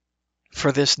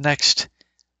for this next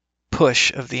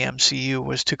push of the MCU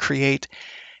was to create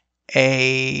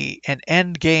an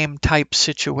endgame type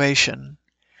situation,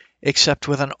 except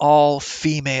with an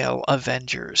all-female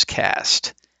Avengers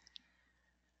cast.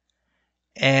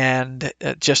 And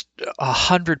just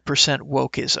 100%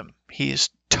 wokeism.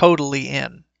 He's totally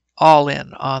all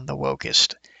in on the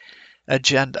wokest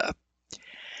agenda.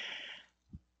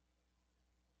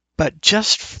 But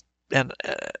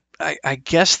I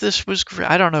guess this was,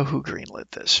 I don't know who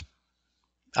greenlit this.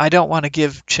 I don't want to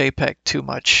give Chapek too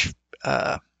much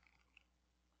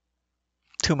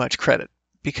credit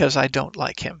because I don't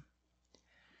like him.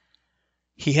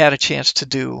 He had a chance to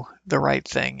do the right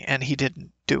thing and he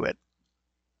didn't do it.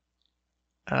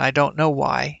 And I don't know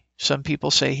why. Some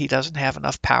people say he doesn't have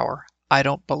enough power. I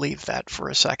don't believe that for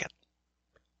a second.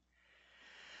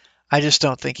 I just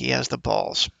don't think he has the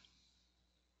balls.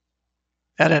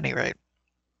 At any rate,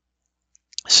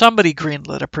 somebody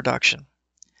greenlit a production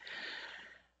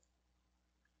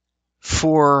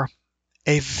for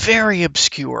a very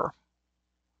obscure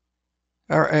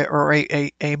or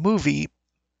a movie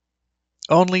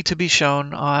only to be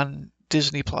shown on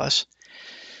Disney Plus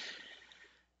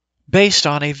based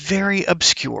on a very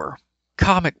obscure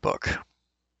comic book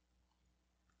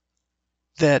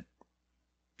that,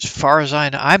 as far as I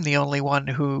know, I'm the only one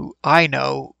who I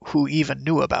know who even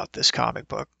knew about this comic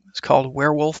book. It's called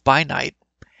Werewolf by Night.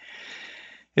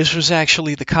 This was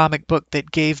actually the comic book that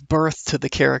gave birth to the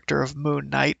character of Moon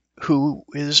Knight, who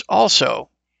is also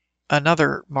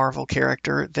another Marvel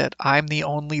character that I'm the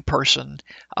only person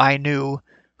I knew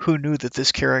who knew that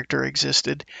this character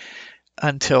existed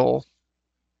until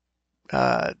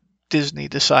Disney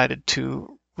decided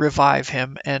to revive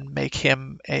him and make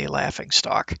him a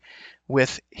laughingstock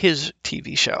with his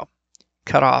TV show,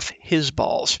 cut off his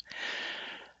balls,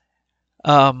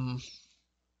 and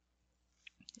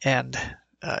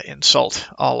insult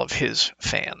all of his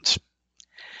fans.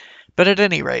 But at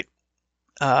any rate,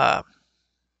 I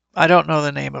don't know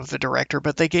the name of the director,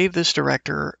 but they gave this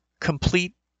director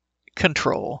complete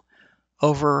control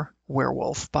over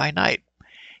Werewolf by Night.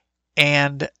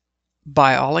 And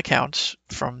by all accounts,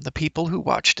 from the people who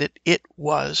watched it, it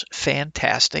was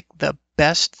fantastic. The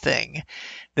best thing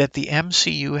that the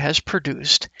MCU has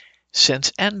produced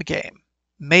since Endgame.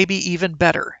 Maybe even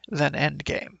better than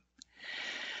Endgame.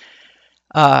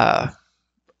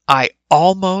 I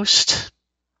almost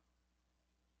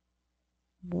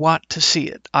want to see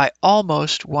it. I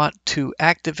almost want to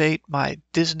activate my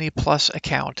Disney Plus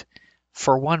account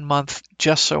for 1 month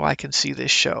just so I can see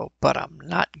this show, but I'm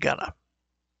not gonna.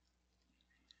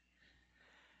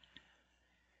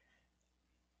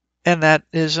 And that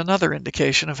is another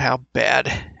indication of how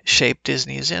bad shape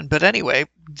Disney is in. But anyway,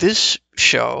 this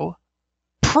show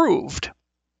proved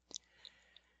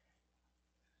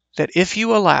that if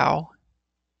you allow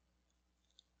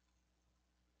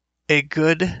a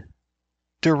good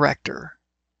director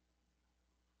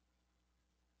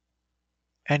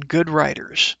and good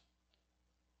writers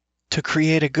to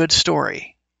create a good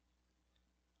story,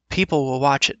 people will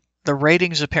watch it. The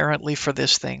ratings apparently for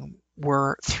this thing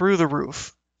were through the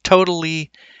roof.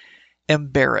 Totally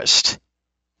embarrassed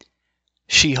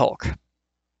She-Hulk.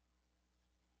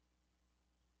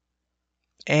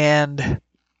 And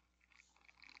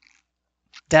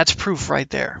that's proof right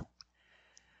there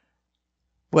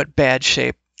what bad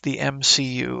shape the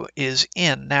MCU is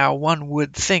in. Now, one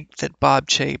would think that Bob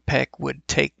Chapek would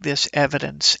take this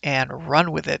evidence and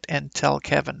run with it and tell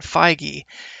Kevin Feige,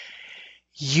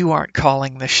 you aren't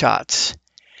calling the shots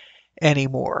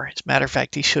anymore. As a matter of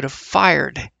fact, he should have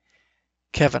fired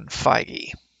Kevin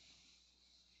Feige.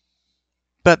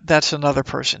 But that's another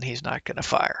person he's not going to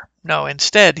fire. No,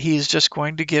 instead, he's just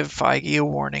going to give Feige a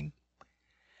warning.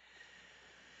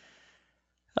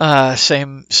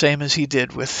 Same as he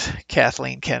did with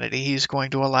Kathleen Kennedy. He's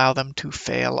going to allow them to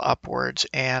fail upwards,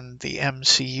 and the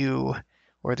MCU,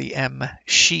 or the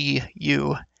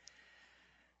MSHU,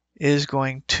 is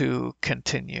going to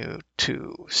continue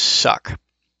to suck.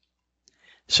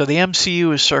 So the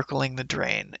MCU is circling the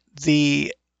drain.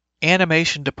 The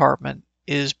animation department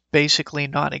is basically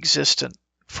non-existent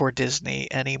for Disney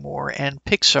anymore, and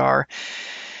Pixar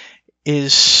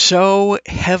is so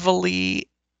heavily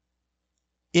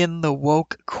in the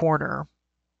woke corner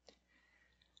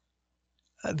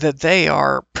that they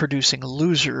are producing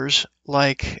losers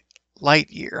like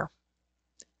Lightyear.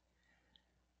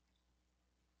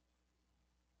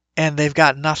 And they've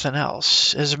got nothing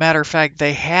else. As a matter of fact,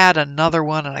 they had another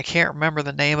one, and I can't remember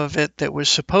the name of it, that was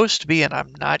supposed to be, and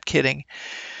I'm not kidding,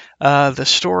 the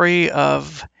story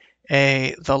of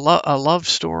a love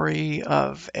story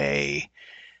of a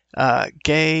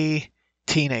gay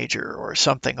teenager or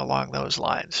something along those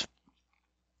lines.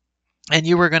 And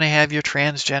you were going to have your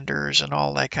transgenders and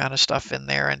all that kind of stuff in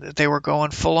there. And they were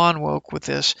going full on woke with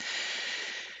this.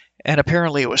 And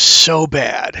apparently it was so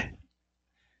bad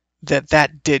that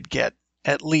that did get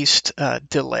at least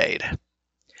delayed.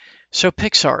 So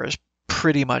Pixar is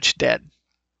pretty much dead.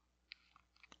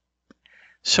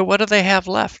 So what do they have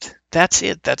left? That's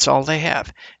it. That's all they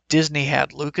have. Disney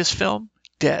had Lucasfilm,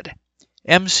 dead.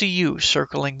 MCU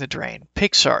circling the drain.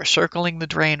 Pixar circling the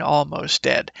drain, almost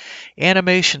dead.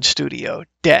 Animation Studio,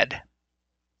 dead.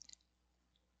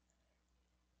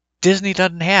 Disney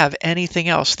doesn't have anything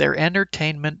else. Their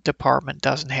entertainment department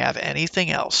doesn't have anything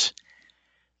else.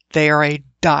 They are a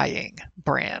dying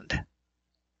brand.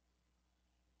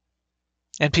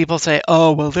 And people say,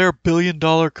 oh, well, they're a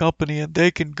billion-dollar company and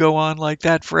they can go on like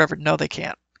that forever. No, they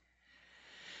can't.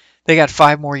 They got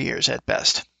 5 more years at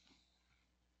best.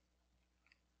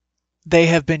 They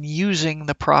have been using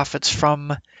the profits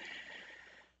from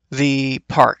the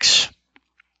parks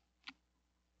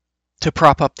to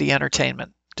prop up the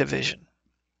entertainment division.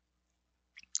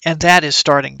 And that is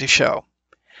starting to show.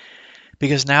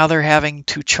 Because now they're having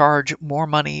to charge more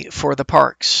money for the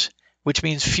parks, which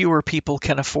means fewer people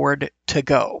can afford to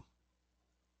go.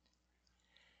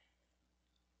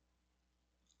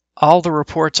 All the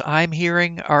reports I'm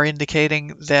hearing are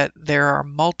indicating that there are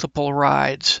multiple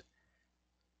rides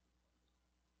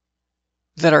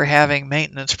that are having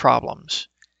maintenance problems.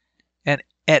 And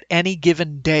at any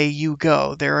given day you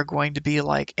go, there are going to be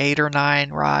like 8 or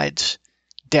 9 rides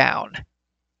down.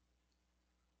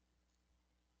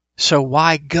 So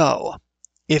why go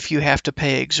if you have to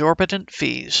pay exorbitant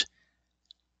fees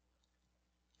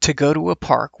to go to a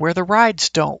park where the rides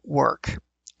don't work?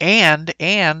 And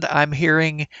I'm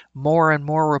hearing more and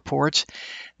more reports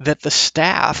that the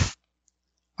staff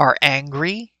are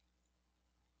angry,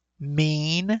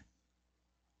 mean,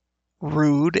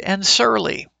 rude, and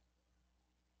surly.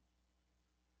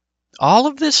 All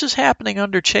of this is happening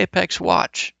under Chapek's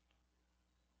watch.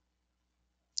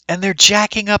 And they're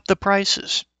jacking up the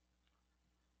prices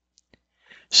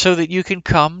so that you can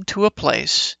come to a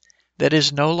place that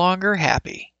is no longer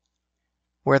happy,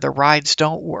 where the rides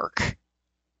don't work,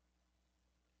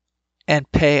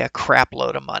 and pay a crap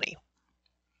load of money.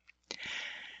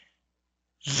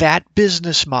 That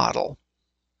business model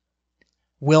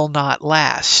will not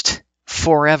last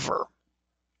forever.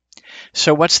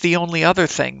 So what's the only other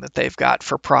thing that they've got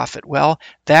for profit? Well,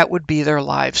 that would be their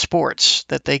live sports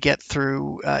that they get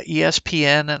through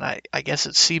ESPN, and I guess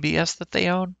it's CBS that they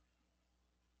own.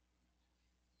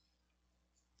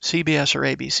 CBS or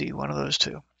ABC, one of those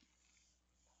two.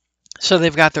 So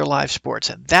they've got their live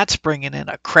sports, and that's bringing in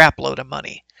a crap load of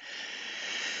money.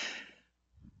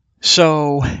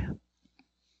 So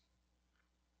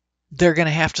they're going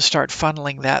to have to start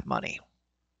funneling that money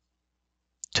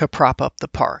to prop up the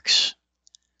parks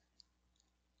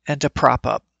and to prop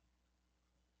up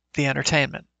the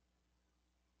entertainment.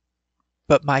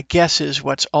 But my guess is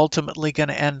what's ultimately going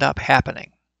to end up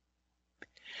happening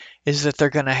is that they're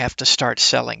going to have to start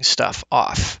selling stuff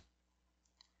off.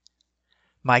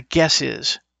 My guess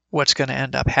is what's going to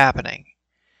end up happening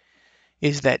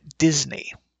is that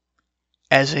Disney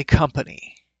as a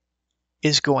company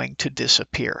is going to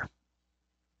disappear.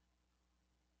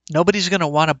 Nobody's going to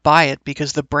want to buy it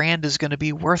because the brand is going to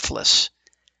be worthless.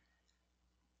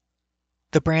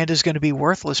 The brand is going to be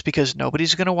worthless because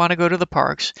nobody's going to want to go to the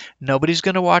parks. Nobody's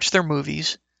going to watch their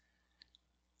movies.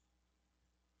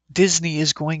 Disney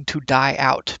is going to die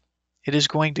out. It is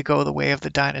going to go the way of the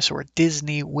dinosaur.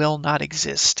 Disney will not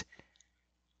exist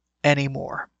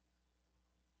anymore.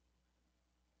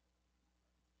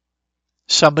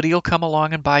 Somebody will come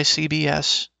along and buy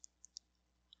CBS.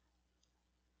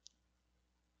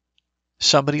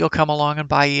 Somebody will come along and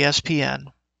buy ESPN.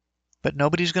 But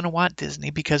nobody's going to want Disney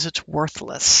because it's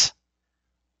worthless.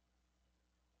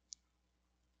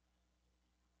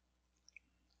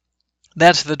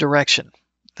 That's the direction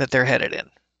that they're headed in.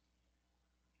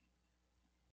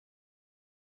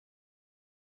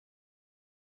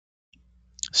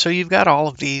 So you've got all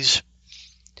of these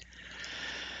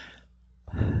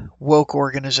woke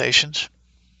organizations.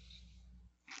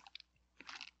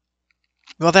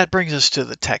 Well, that brings us to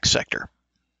the tech sector.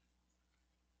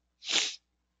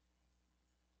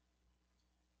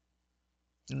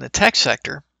 In the tech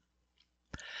sector,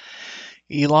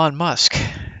 Elon Musk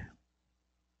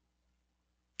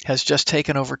has just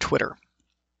taken over Twitter.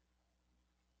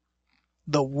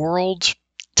 The world's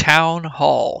town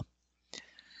hall.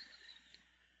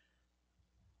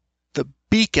 The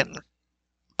beacon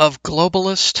of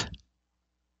globalist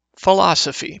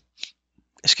philosophy,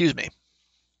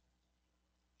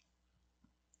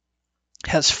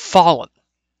 has fallen.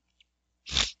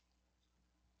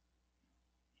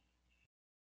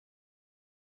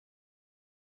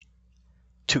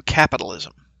 to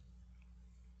capitalism,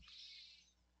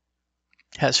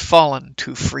 has fallen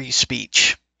to free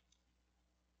speech.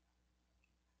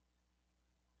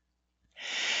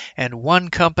 And one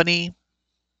company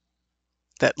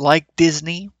that, like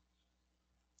Disney,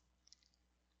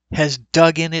 has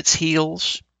dug in its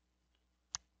heels,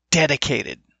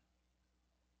 dedicated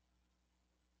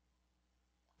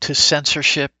to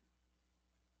censorship,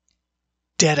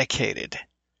 dedicated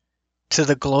to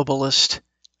the globalist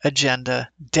agenda,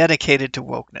 dedicated to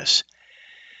wokeness,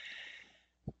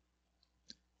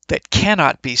 that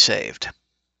cannot be saved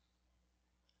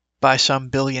by some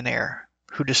billionaire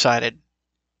who decided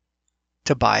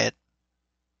to buy it,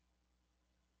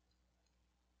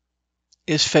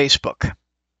 is Facebook,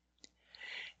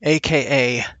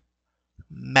 aka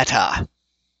Meta.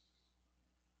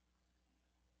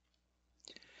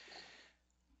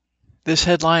 This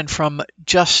headline from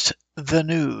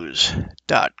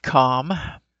justthenews.com.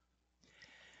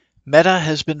 Meta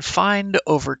has been fined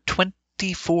over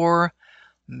 $24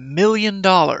 million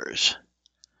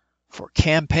for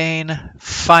campaign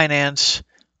finance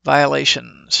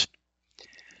violations.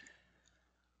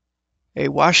 A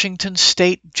Washington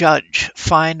state judge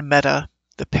fined Meta,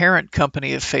 the parent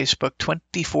company of Facebook,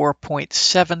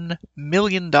 $24.7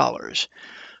 million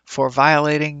for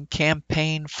violating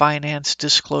campaign finance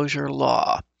disclosure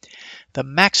law, the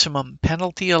maximum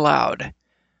penalty allowed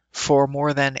for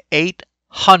more than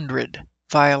 800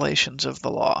 violations of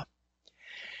the law.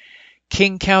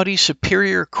 King County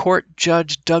Superior Court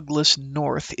Judge Douglas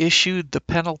North issued the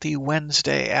penalty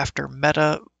Wednesday after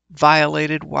Meta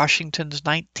violated Washington's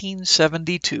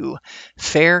 1972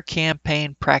 Fair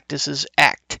Campaign Practices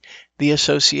Act, the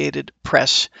Associated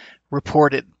Press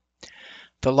reported.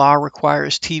 The law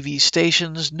requires TV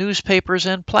stations, newspapers,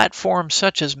 and platforms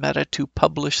such as Meta to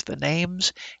publish the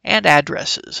names and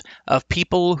addresses of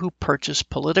people who purchase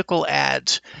political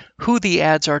ads, who the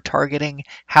ads are targeting,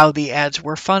 how the ads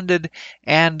were funded,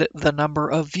 and the number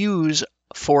of views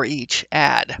for each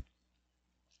ad.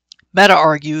 Meta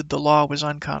argued the law was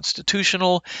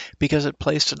unconstitutional because it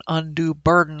placed an undue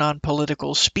burden on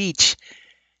political speech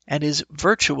and is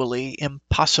virtually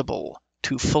impossible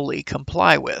to fully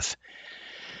comply with.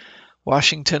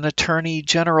 Washington Attorney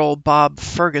General Bob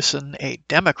Ferguson, a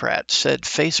Democrat, said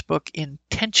Facebook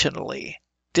intentionally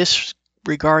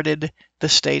disregarded the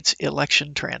state's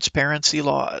election transparency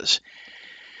laws.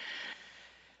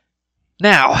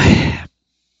 Now,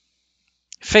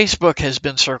 Facebook has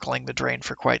been circling the drain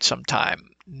for quite some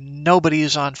time. Nobody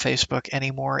is on Facebook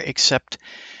anymore except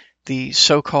the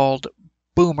so-called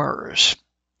boomers.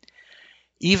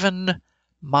 Even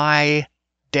my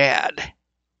dad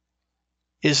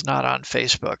is not on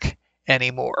Facebook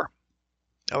anymore.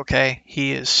 Okay?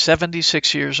 He is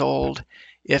 76 years old.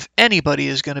 If anybody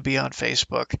is going to be on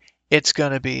Facebook, it's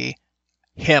going to be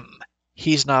him.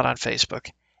 He's not on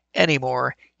Facebook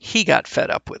anymore. He got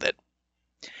fed up with it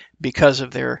because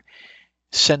of their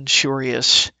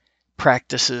censorious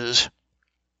practices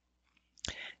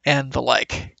and the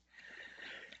like.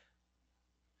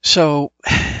 So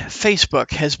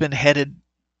Facebook has been headed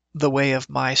the way of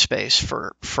MySpace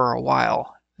for a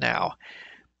while now,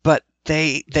 but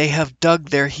they have dug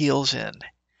their heels in,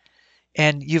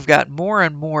 and you've got more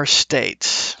and more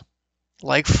states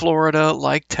like Florida,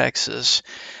 like Texas,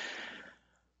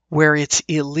 where it's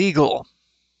illegal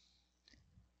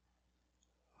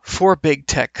for big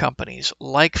tech companies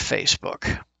like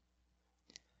Facebook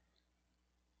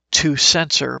to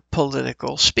censor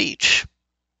political speech.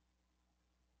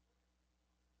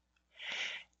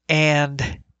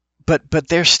 But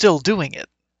they're still doing it.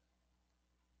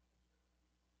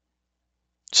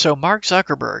 So Mark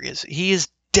Zuckerberg is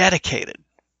dedicated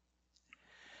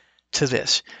to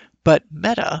this. But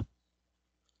Meta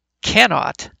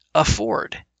cannot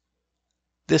afford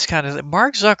this kind of thing.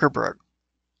 Mark Zuckerberg,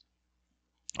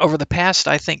 over the past,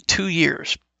 I think, 2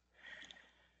 years,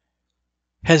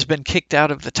 has been kicked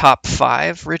out of the top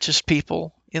 5 richest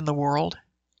people in the world,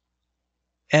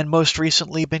 and most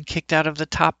recently been kicked out of the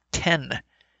top 10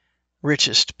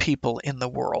 richest people in the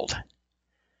world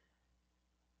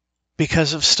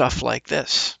because of stuff like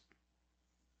this.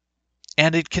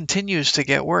 And it continues to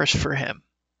get worse for him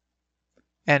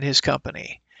and his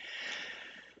company.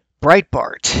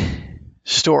 Breitbart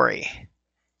story.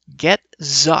 Get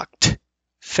zucked.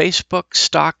 Facebook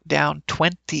stock down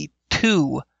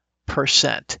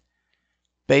 22%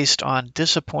 based on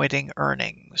disappointing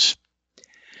earnings.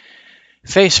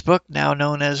 Facebook, now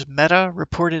known as Meta,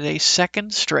 reported a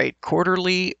second straight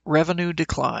quarterly revenue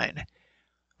decline,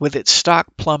 with its stock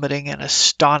plummeting an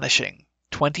astonishing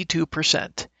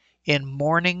 22% in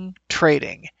morning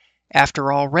trading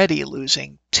after already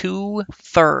losing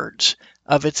 2/3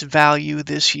 of its value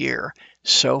this year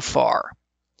so far.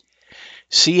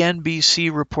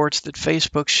 CNBC reports that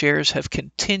Facebook shares have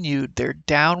continued their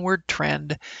downward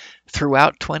trend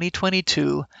throughout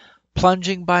 2022,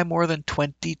 plunging by more than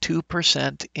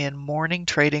 22% in morning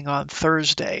trading on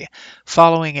Thursday,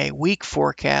 following a weak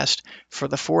forecast for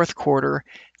the fourth quarter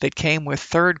that came with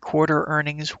third quarter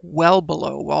earnings well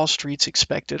below Wall Street's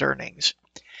expected earnings.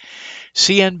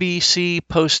 CNBC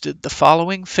posted the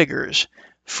following figures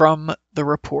from the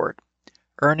report.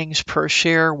 Earnings per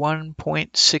share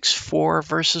 1.64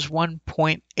 versus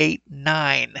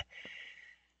 1.89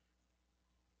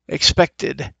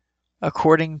 expected,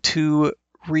 according to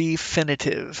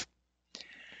Refinitiv.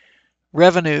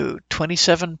 Revenue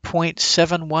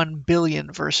 27.71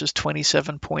 billion versus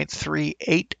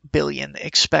 27.38 billion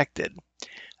expected,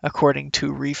 according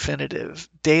to Refinitiv.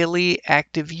 Daily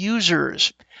active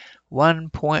users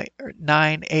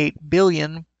 1.98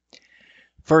 billion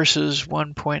versus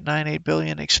 1.98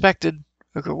 billion expected.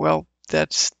 Okay, well,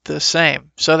 that's the same.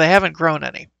 So they haven't grown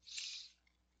any.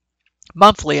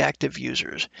 Monthly active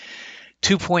users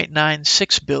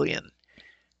 2.96 billion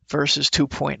versus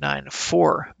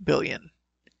 2.94 billion.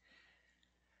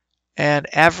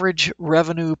 And average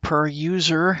revenue per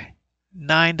user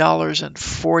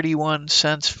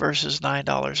 $9.41 versus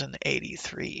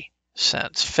 $9.83.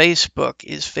 Facebook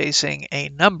is facing a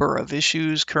number of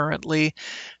issues currently,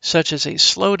 such as a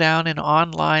slowdown in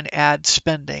online ad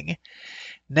spending,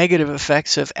 negative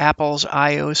effects of Apple's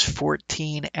iOS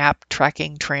 14 app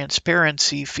tracking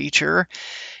transparency feature,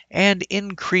 and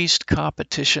increased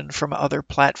competition from other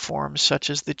platforms such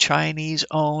as the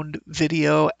Chinese-owned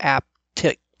video app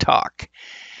TikTok.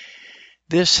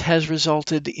 This has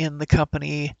resulted in the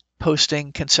company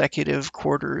posting consecutive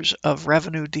quarters of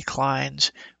revenue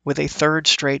declines, with a third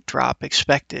straight drop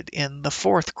expected in the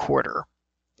fourth quarter.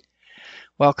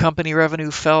 While company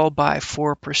revenue fell by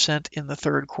 4% in the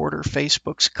third quarter,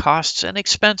 Facebook's costs and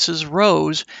expenses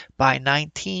rose by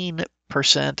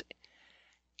 19%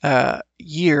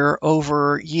 year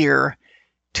over year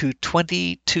to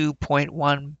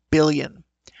 $22.1 billion.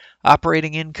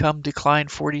 Operating income declined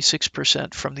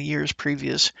 46% from the year's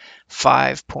previous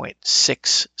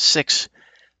 $5.66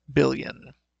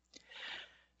 billion.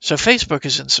 So Facebook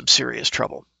is in some serious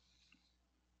trouble.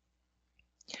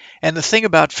 And the thing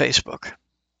about Facebook,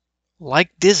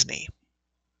 like Disney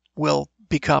will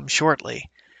become shortly,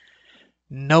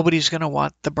 nobody's going to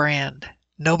want the brand.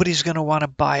 Nobody's going to want to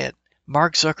buy it.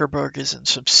 Mark Zuckerberg is in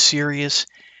some serious,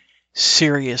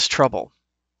 serious trouble.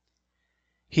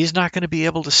 He's not going to be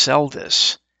able to sell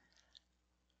this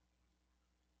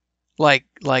like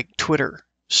Twitter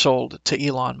sold to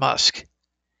Elon Musk.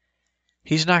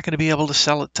 He's not going to be able to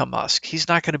sell it to Musk. He's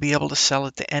not going to be able to sell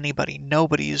it to anybody.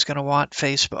 Nobody is going to want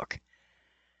Facebook.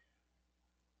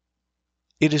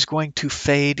 It is going to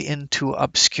fade into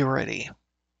obscurity.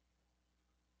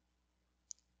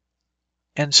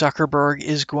 And Zuckerberg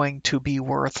is going to be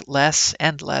worth less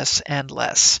and less and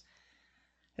less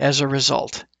as a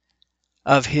result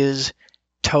of his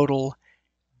total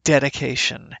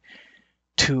dedication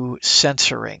to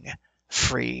censoring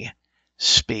free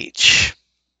speech.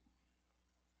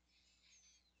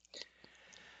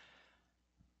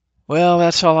 Well,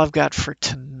 that's all I've got for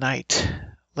tonight.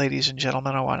 Ladies and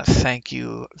gentlemen, I want to thank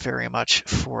you very much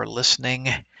for listening.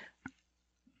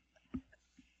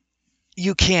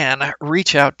 You can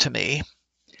reach out to me.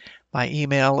 My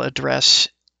email address,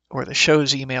 or the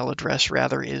show's email address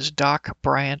rather, is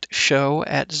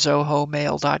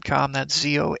docbryantshow@zohomail.com. That's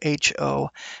ZOHO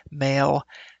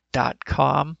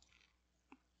mail.com.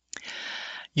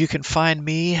 You can find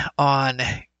me on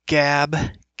Gab,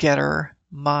 Getter,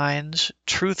 Minds,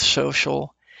 Truth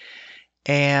Social,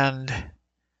 and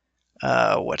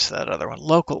what's that other one?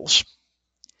 Locals,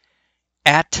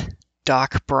 at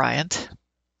Doc Bryant.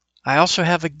 I also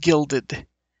have a Gilded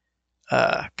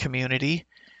community.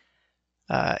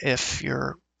 If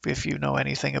you know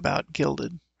anything about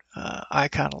Gilded, I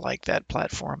kind of like that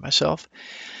platform myself.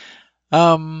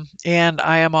 And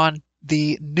I am on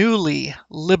the newly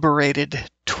liberated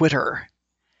Twitter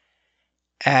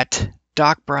at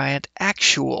Doc Bryant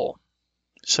Actual.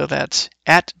 So that's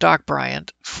at Doc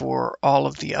Bryant for all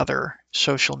of the other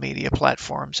social media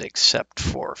platforms except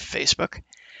for Facebook,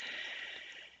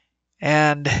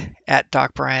 and at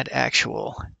Doc Bryant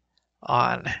Actual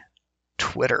on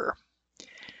Twitter.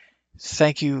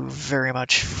 Thank you very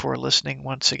much for listening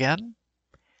once again,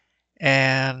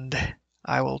 and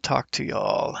I will talk to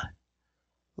y'all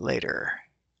later.